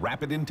drive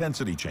rapid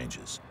intensity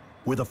changes.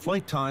 With a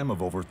flight time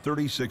of over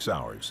 36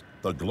 hours,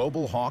 the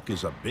Global Hawk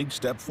is a big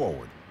step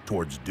forward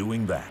towards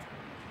doing that.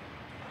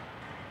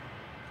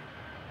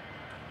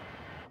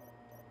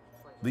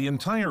 The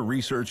entire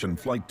research and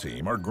flight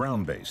team are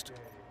ground-based.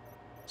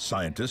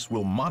 Scientists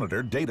will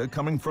monitor data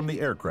coming from the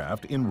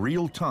aircraft in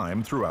real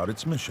time throughout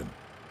its mission.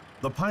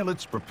 The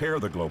pilots prepare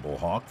the Global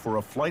Hawk for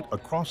a flight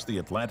across the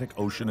Atlantic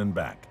Ocean and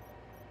back.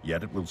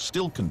 Yet it will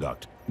still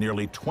conduct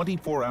nearly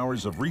 24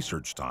 hours of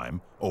research time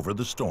over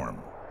the storm.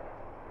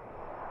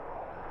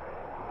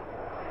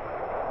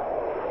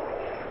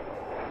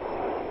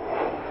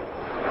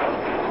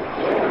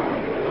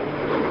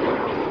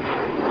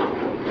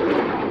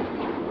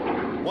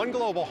 One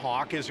Global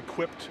Hawk is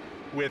equipped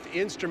with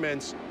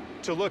instruments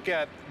to look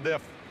at the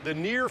the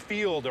near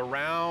field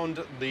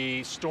around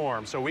the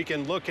storm, so we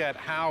can look at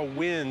how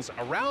winds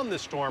around the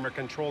storm are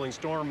controlling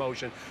storm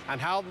motion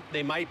and how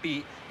they might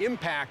be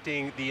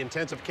impacting the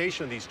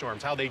intensification of these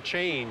storms, how they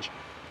change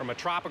from a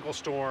tropical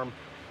storm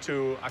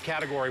to a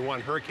Category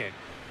 1 hurricane.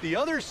 The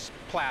other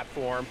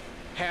platform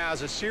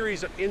has a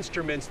series of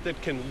instruments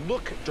that can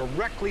look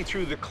directly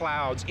through the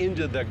clouds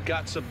into the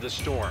guts of the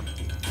storm.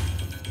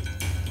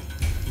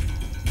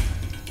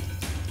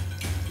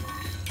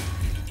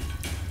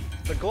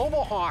 The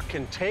Global Hawk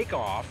can take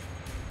off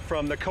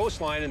from the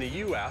coastline in the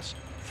U.S.,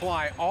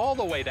 fly all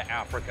the way to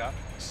Africa,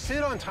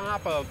 sit on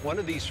top of one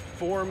of these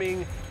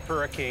forming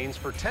hurricanes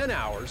for 10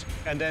 hours,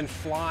 and then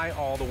fly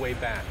all the way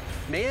back.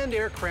 Manned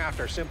aircraft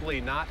are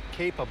simply not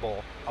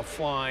capable of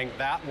flying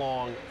that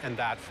long and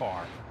that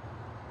far.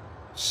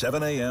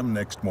 7 a.m.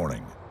 next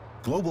morning,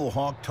 Global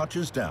Hawk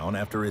touches down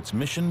after its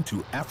mission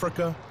to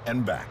Africa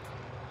and back.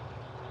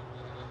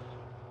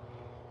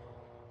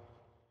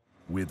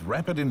 With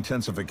rapid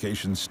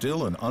intensification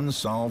still an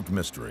unsolved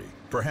mystery,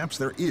 perhaps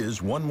there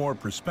is one more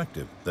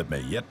perspective that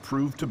may yet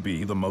prove to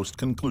be the most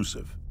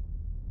conclusive.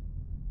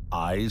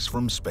 Eyes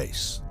from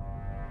space.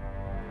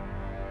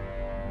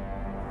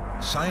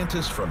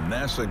 Scientists from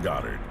NASA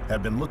Goddard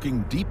have been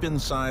looking deep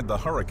inside the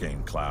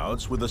hurricane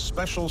clouds with a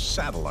special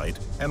satellite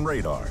and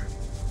radar.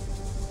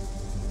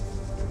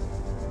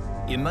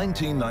 In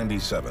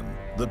 1997,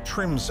 the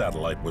TRIM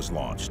satellite was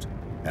launched,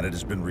 and it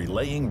has been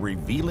relaying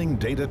revealing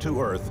data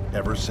to Earth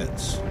ever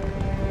since.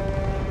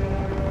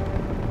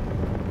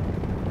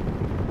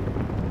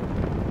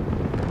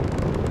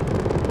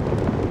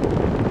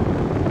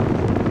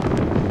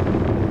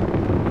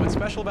 What's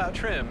special about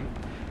TRIM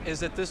is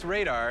that this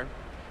radar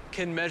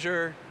can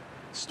measure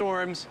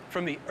storms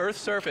from the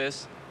Earth's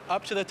surface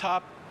up to the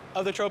top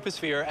of the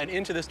troposphere and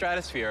into the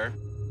stratosphere.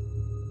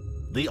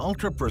 The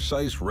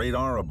ultra-precise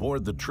radar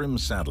aboard the TRIM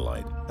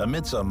satellite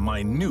emits a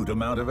minute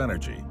amount of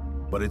energy,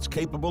 but it's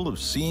capable of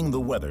seeing the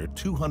weather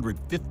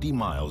 250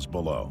 miles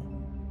below.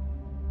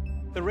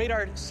 The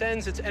radar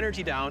sends its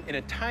energy down in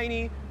a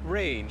tiny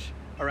range,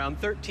 around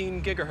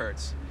 13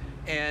 gigahertz,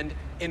 and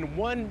in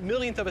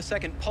 1/1,000,000th of a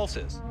second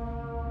pulses.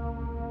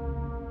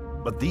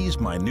 But these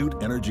minute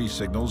energy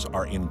signals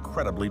are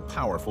incredibly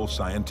powerful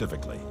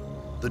scientifically.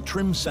 The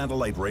TRIM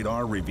satellite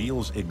radar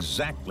reveals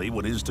exactly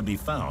what is to be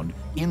found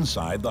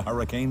inside the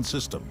hurricane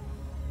system.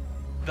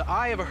 The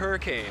eye of a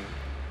hurricane,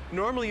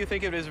 normally you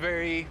think of it as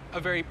a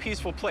very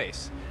peaceful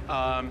place.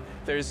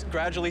 There's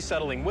gradually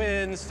settling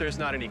winds, there's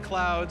not any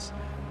clouds,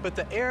 but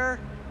the air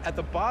at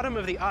the bottom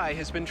of the eye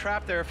has been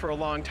trapped there for a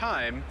long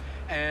time,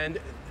 and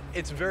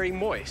it's very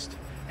moist,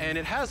 and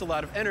it has a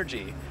lot of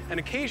energy, and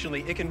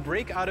occasionally it can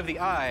break out of the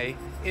eye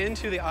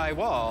into the eye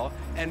wall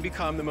and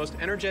become the most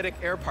energetic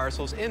air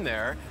parcels in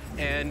there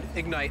and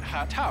ignite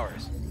hot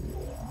towers.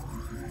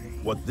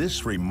 What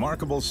this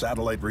remarkable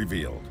satellite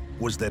revealed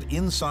was that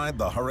inside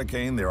the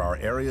hurricane there are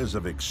areas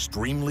of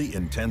extremely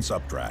intense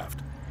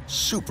updraft,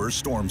 super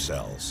storm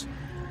cells.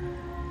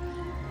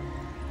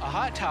 A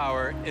hot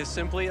tower is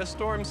simply a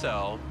storm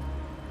cell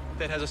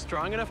that has a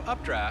strong enough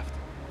updraft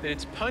that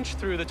it's punched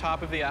through the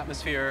top of the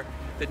atmosphere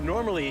that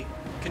normally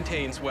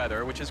contains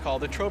weather, which is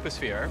called the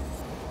troposphere.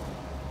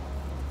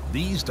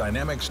 These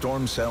dynamic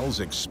storm cells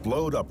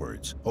explode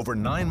upwards over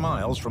 9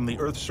 miles from the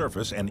Earth's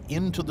surface and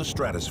into the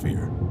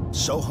stratosphere,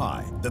 so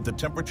high that the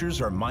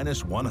temperatures are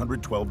minus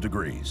 112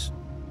 degrees.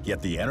 Yet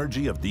the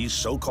energy of these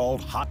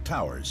so-called hot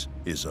towers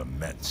is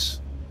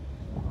immense.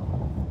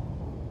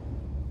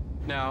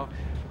 Now,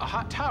 a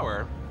hot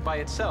tower by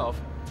itself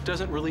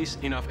doesn't release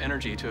enough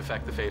energy to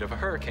affect the fate of a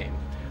hurricane.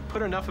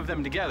 Put enough of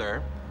them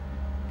together,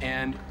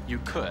 and you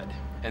could.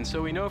 And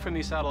so we know from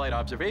these satellite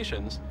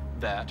observations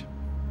that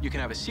you can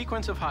have a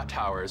sequence of hot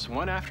towers,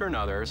 one after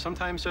another,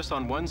 sometimes just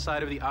on one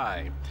side of the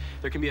eye.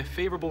 There can be a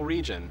favorable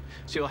region.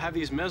 So you'll have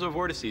these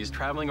mesovortices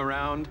traveling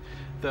around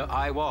the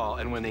eye wall,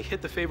 and when they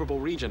hit the favorable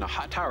region, a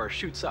hot tower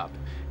shoots up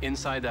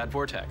inside that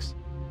vortex.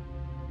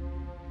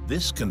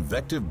 This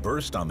convective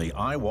burst on the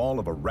eye wall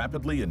of a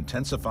rapidly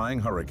intensifying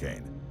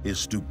hurricane is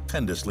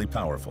stupendously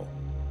powerful.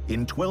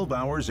 In 12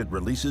 hours, it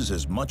releases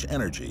as much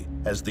energy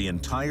as the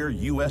entire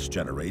U.S.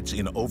 generates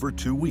in over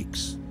 2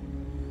 weeks.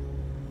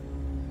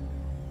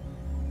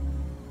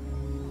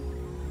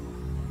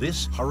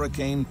 This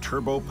hurricane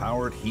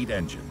turbo-powered heat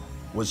engine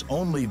was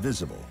only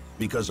visible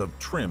because of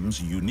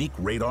TRIM's unique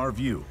radar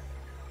view.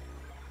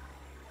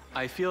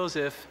 I feel as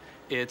if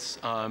it's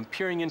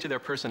peering into their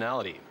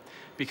personality,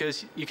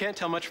 because you can't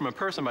tell much from a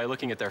person by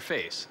looking at their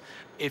face.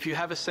 If you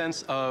have a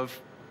sense of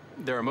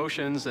their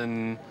emotions,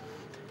 and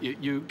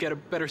you get a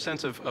better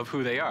sense of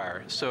who they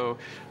are. So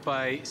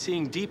by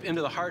seeing deep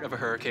into the heart of a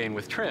hurricane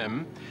with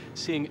TRIM,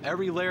 seeing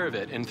every layer of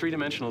it in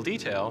three-dimensional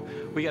detail,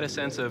 we get a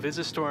sense of, is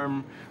this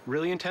storm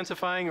really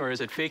intensifying, or is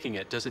it faking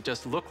it? Does it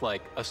just look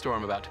like a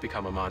storm about to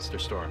become a monster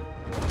storm?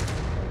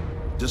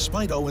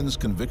 Despite Owen's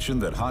conviction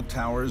that hot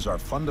towers are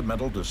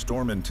fundamental to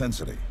storm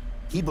intensity,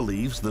 he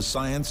believes the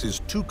science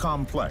is too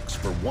complex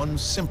for one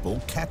simple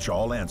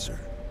catch-all answer.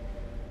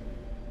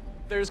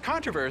 There's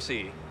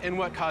controversy in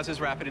what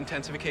causes rapid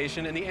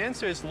intensification, and the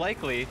answer is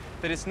likely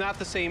that it's not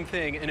the same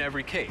thing in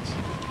every case.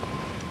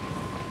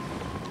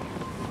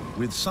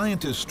 With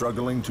scientists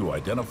struggling to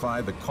identify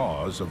the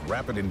cause of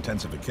rapid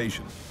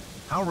intensification,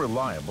 how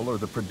reliable are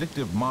the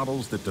predictive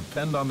models that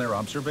depend on their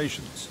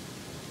observations?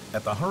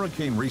 At the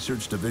Hurricane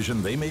Research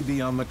Division, they may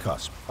be on the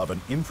cusp of an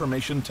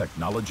information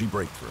technology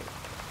breakthrough.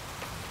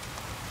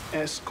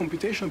 As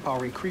computational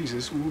power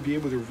increases, we will be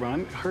able to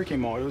run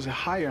hurricane models at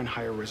higher and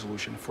higher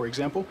resolution. For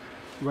example,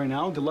 right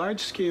now, the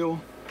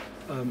large-scale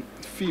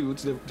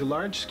fields, the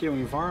large-scale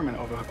environment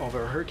of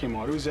a hurricane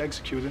model is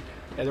executed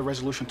at a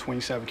resolution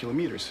 27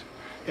 kilometers.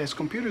 As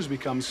computers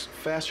becomes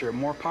faster,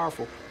 more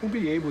powerful, we'll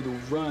be able to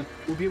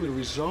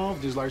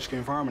resolve this large-scale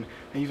environment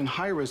at even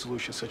higher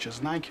resolutions, such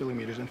as 9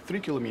 kilometers and 3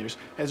 kilometers,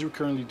 as we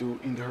currently do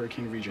in the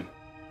hurricane region.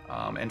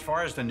 As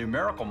far as the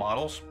numerical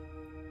models,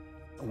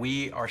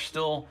 we are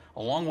still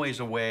a long ways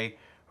away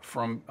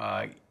from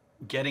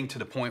getting to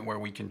the point where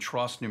we can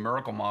trust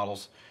numerical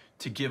models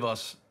to give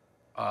us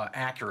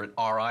accurate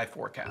RI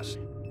forecasts.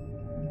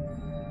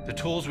 The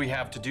tools we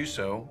have to do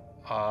so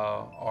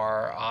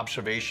are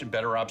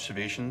better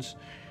observations,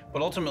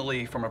 but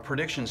ultimately, from a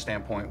prediction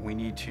standpoint, we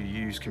need to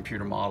use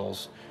computer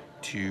models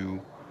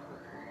to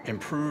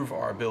improve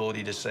our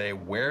ability to say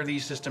where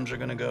these systems are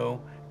going to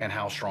go and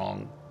how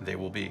strong they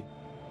will be.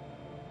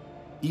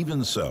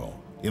 Even so,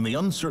 in the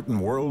uncertain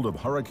world of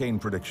hurricane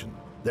prediction,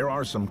 there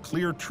are some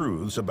clear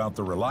truths about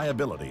the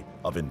reliability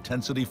of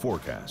intensity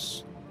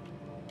forecasts.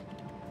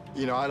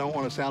 You know, I don't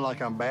want to sound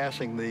like I'm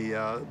bashing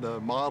the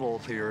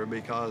models here,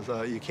 because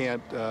you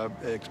can't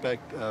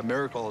expect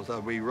miracles.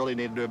 We really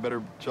need to do a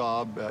better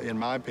job, in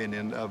my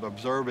opinion, of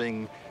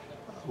observing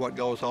what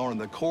goes on in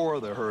the core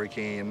of the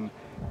hurricane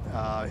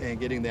and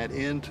getting that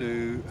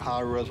into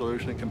high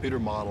resolution computer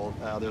models.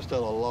 There's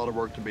still a lot of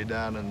work to be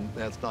done, and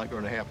that's not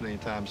going to happen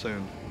anytime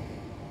soon.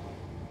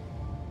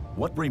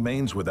 What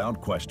remains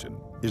without question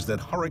is that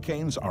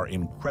hurricanes are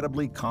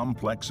incredibly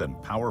complex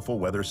and powerful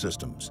weather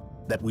systems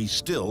that we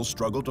still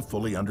struggle to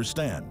fully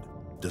understand,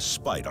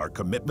 despite our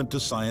commitment to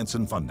science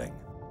and funding.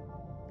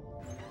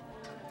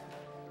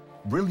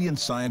 Brilliant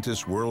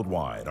scientists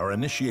worldwide are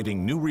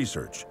initiating new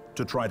research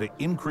to try to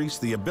increase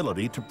the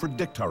ability to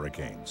predict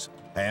hurricanes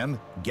and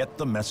get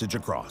the message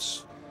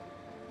across.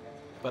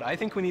 But I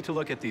think we need to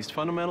look at these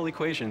fundamental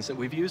equations that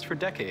we've used for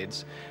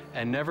decades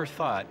and never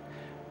thought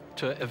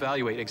to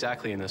evaluate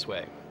exactly in this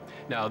way.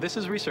 Now, this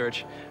is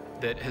research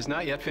that has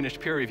not yet finished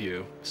peer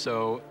review,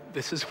 so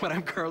this is what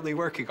I'm currently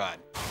working on.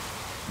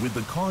 With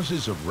the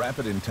causes of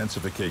rapid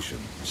intensification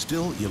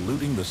still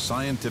eluding the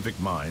scientific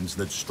minds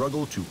that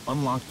struggle to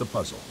unlock the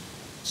puzzle,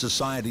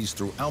 societies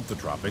throughout the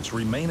tropics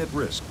remain at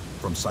risk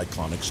from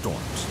cyclonic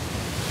storms.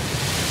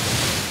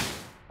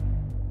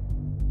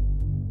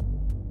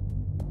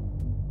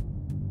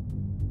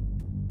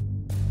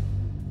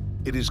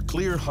 It is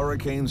clear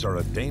hurricanes are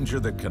a danger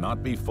that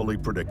cannot be fully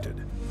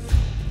predicted.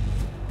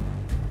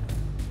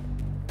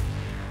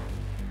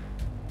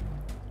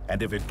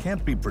 And if it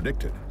can't be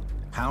predicted,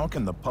 how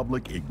can the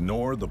public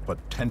ignore the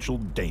potential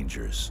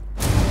dangers?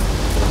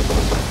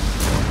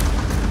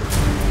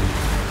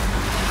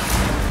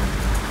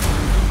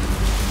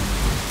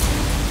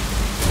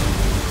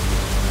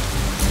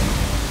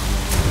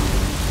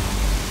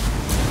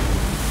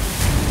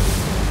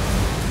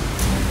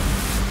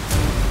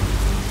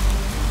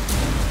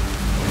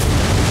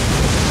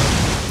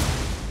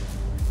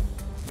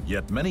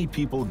 Yet many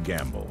people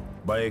gamble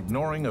by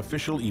ignoring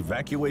official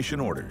evacuation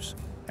orders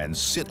and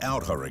sit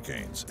out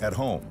hurricanes at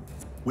home,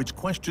 which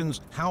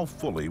questions how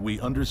fully we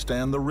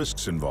understand the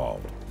risks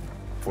involved.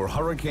 For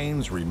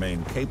hurricanes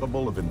remain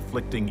capable of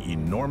inflicting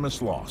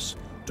enormous loss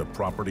to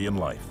property and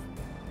life.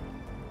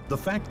 The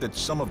fact that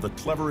some of the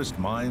cleverest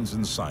minds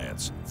in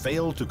science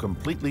fail to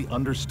completely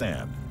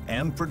understand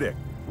and predict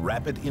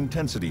rapid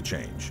intensity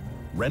change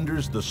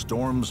renders the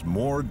storms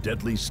more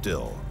deadly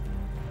still.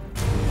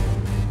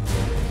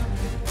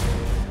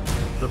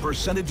 The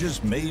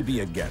percentages may be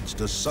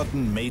against a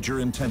sudden major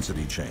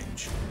intensity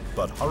change,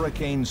 but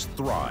hurricanes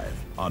thrive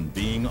on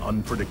being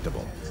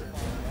unpredictable.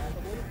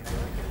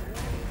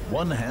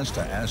 One has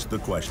to ask the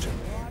question,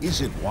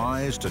 is it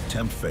wise to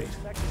tempt fate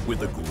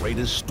with the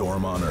greatest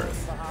storm on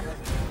Earth?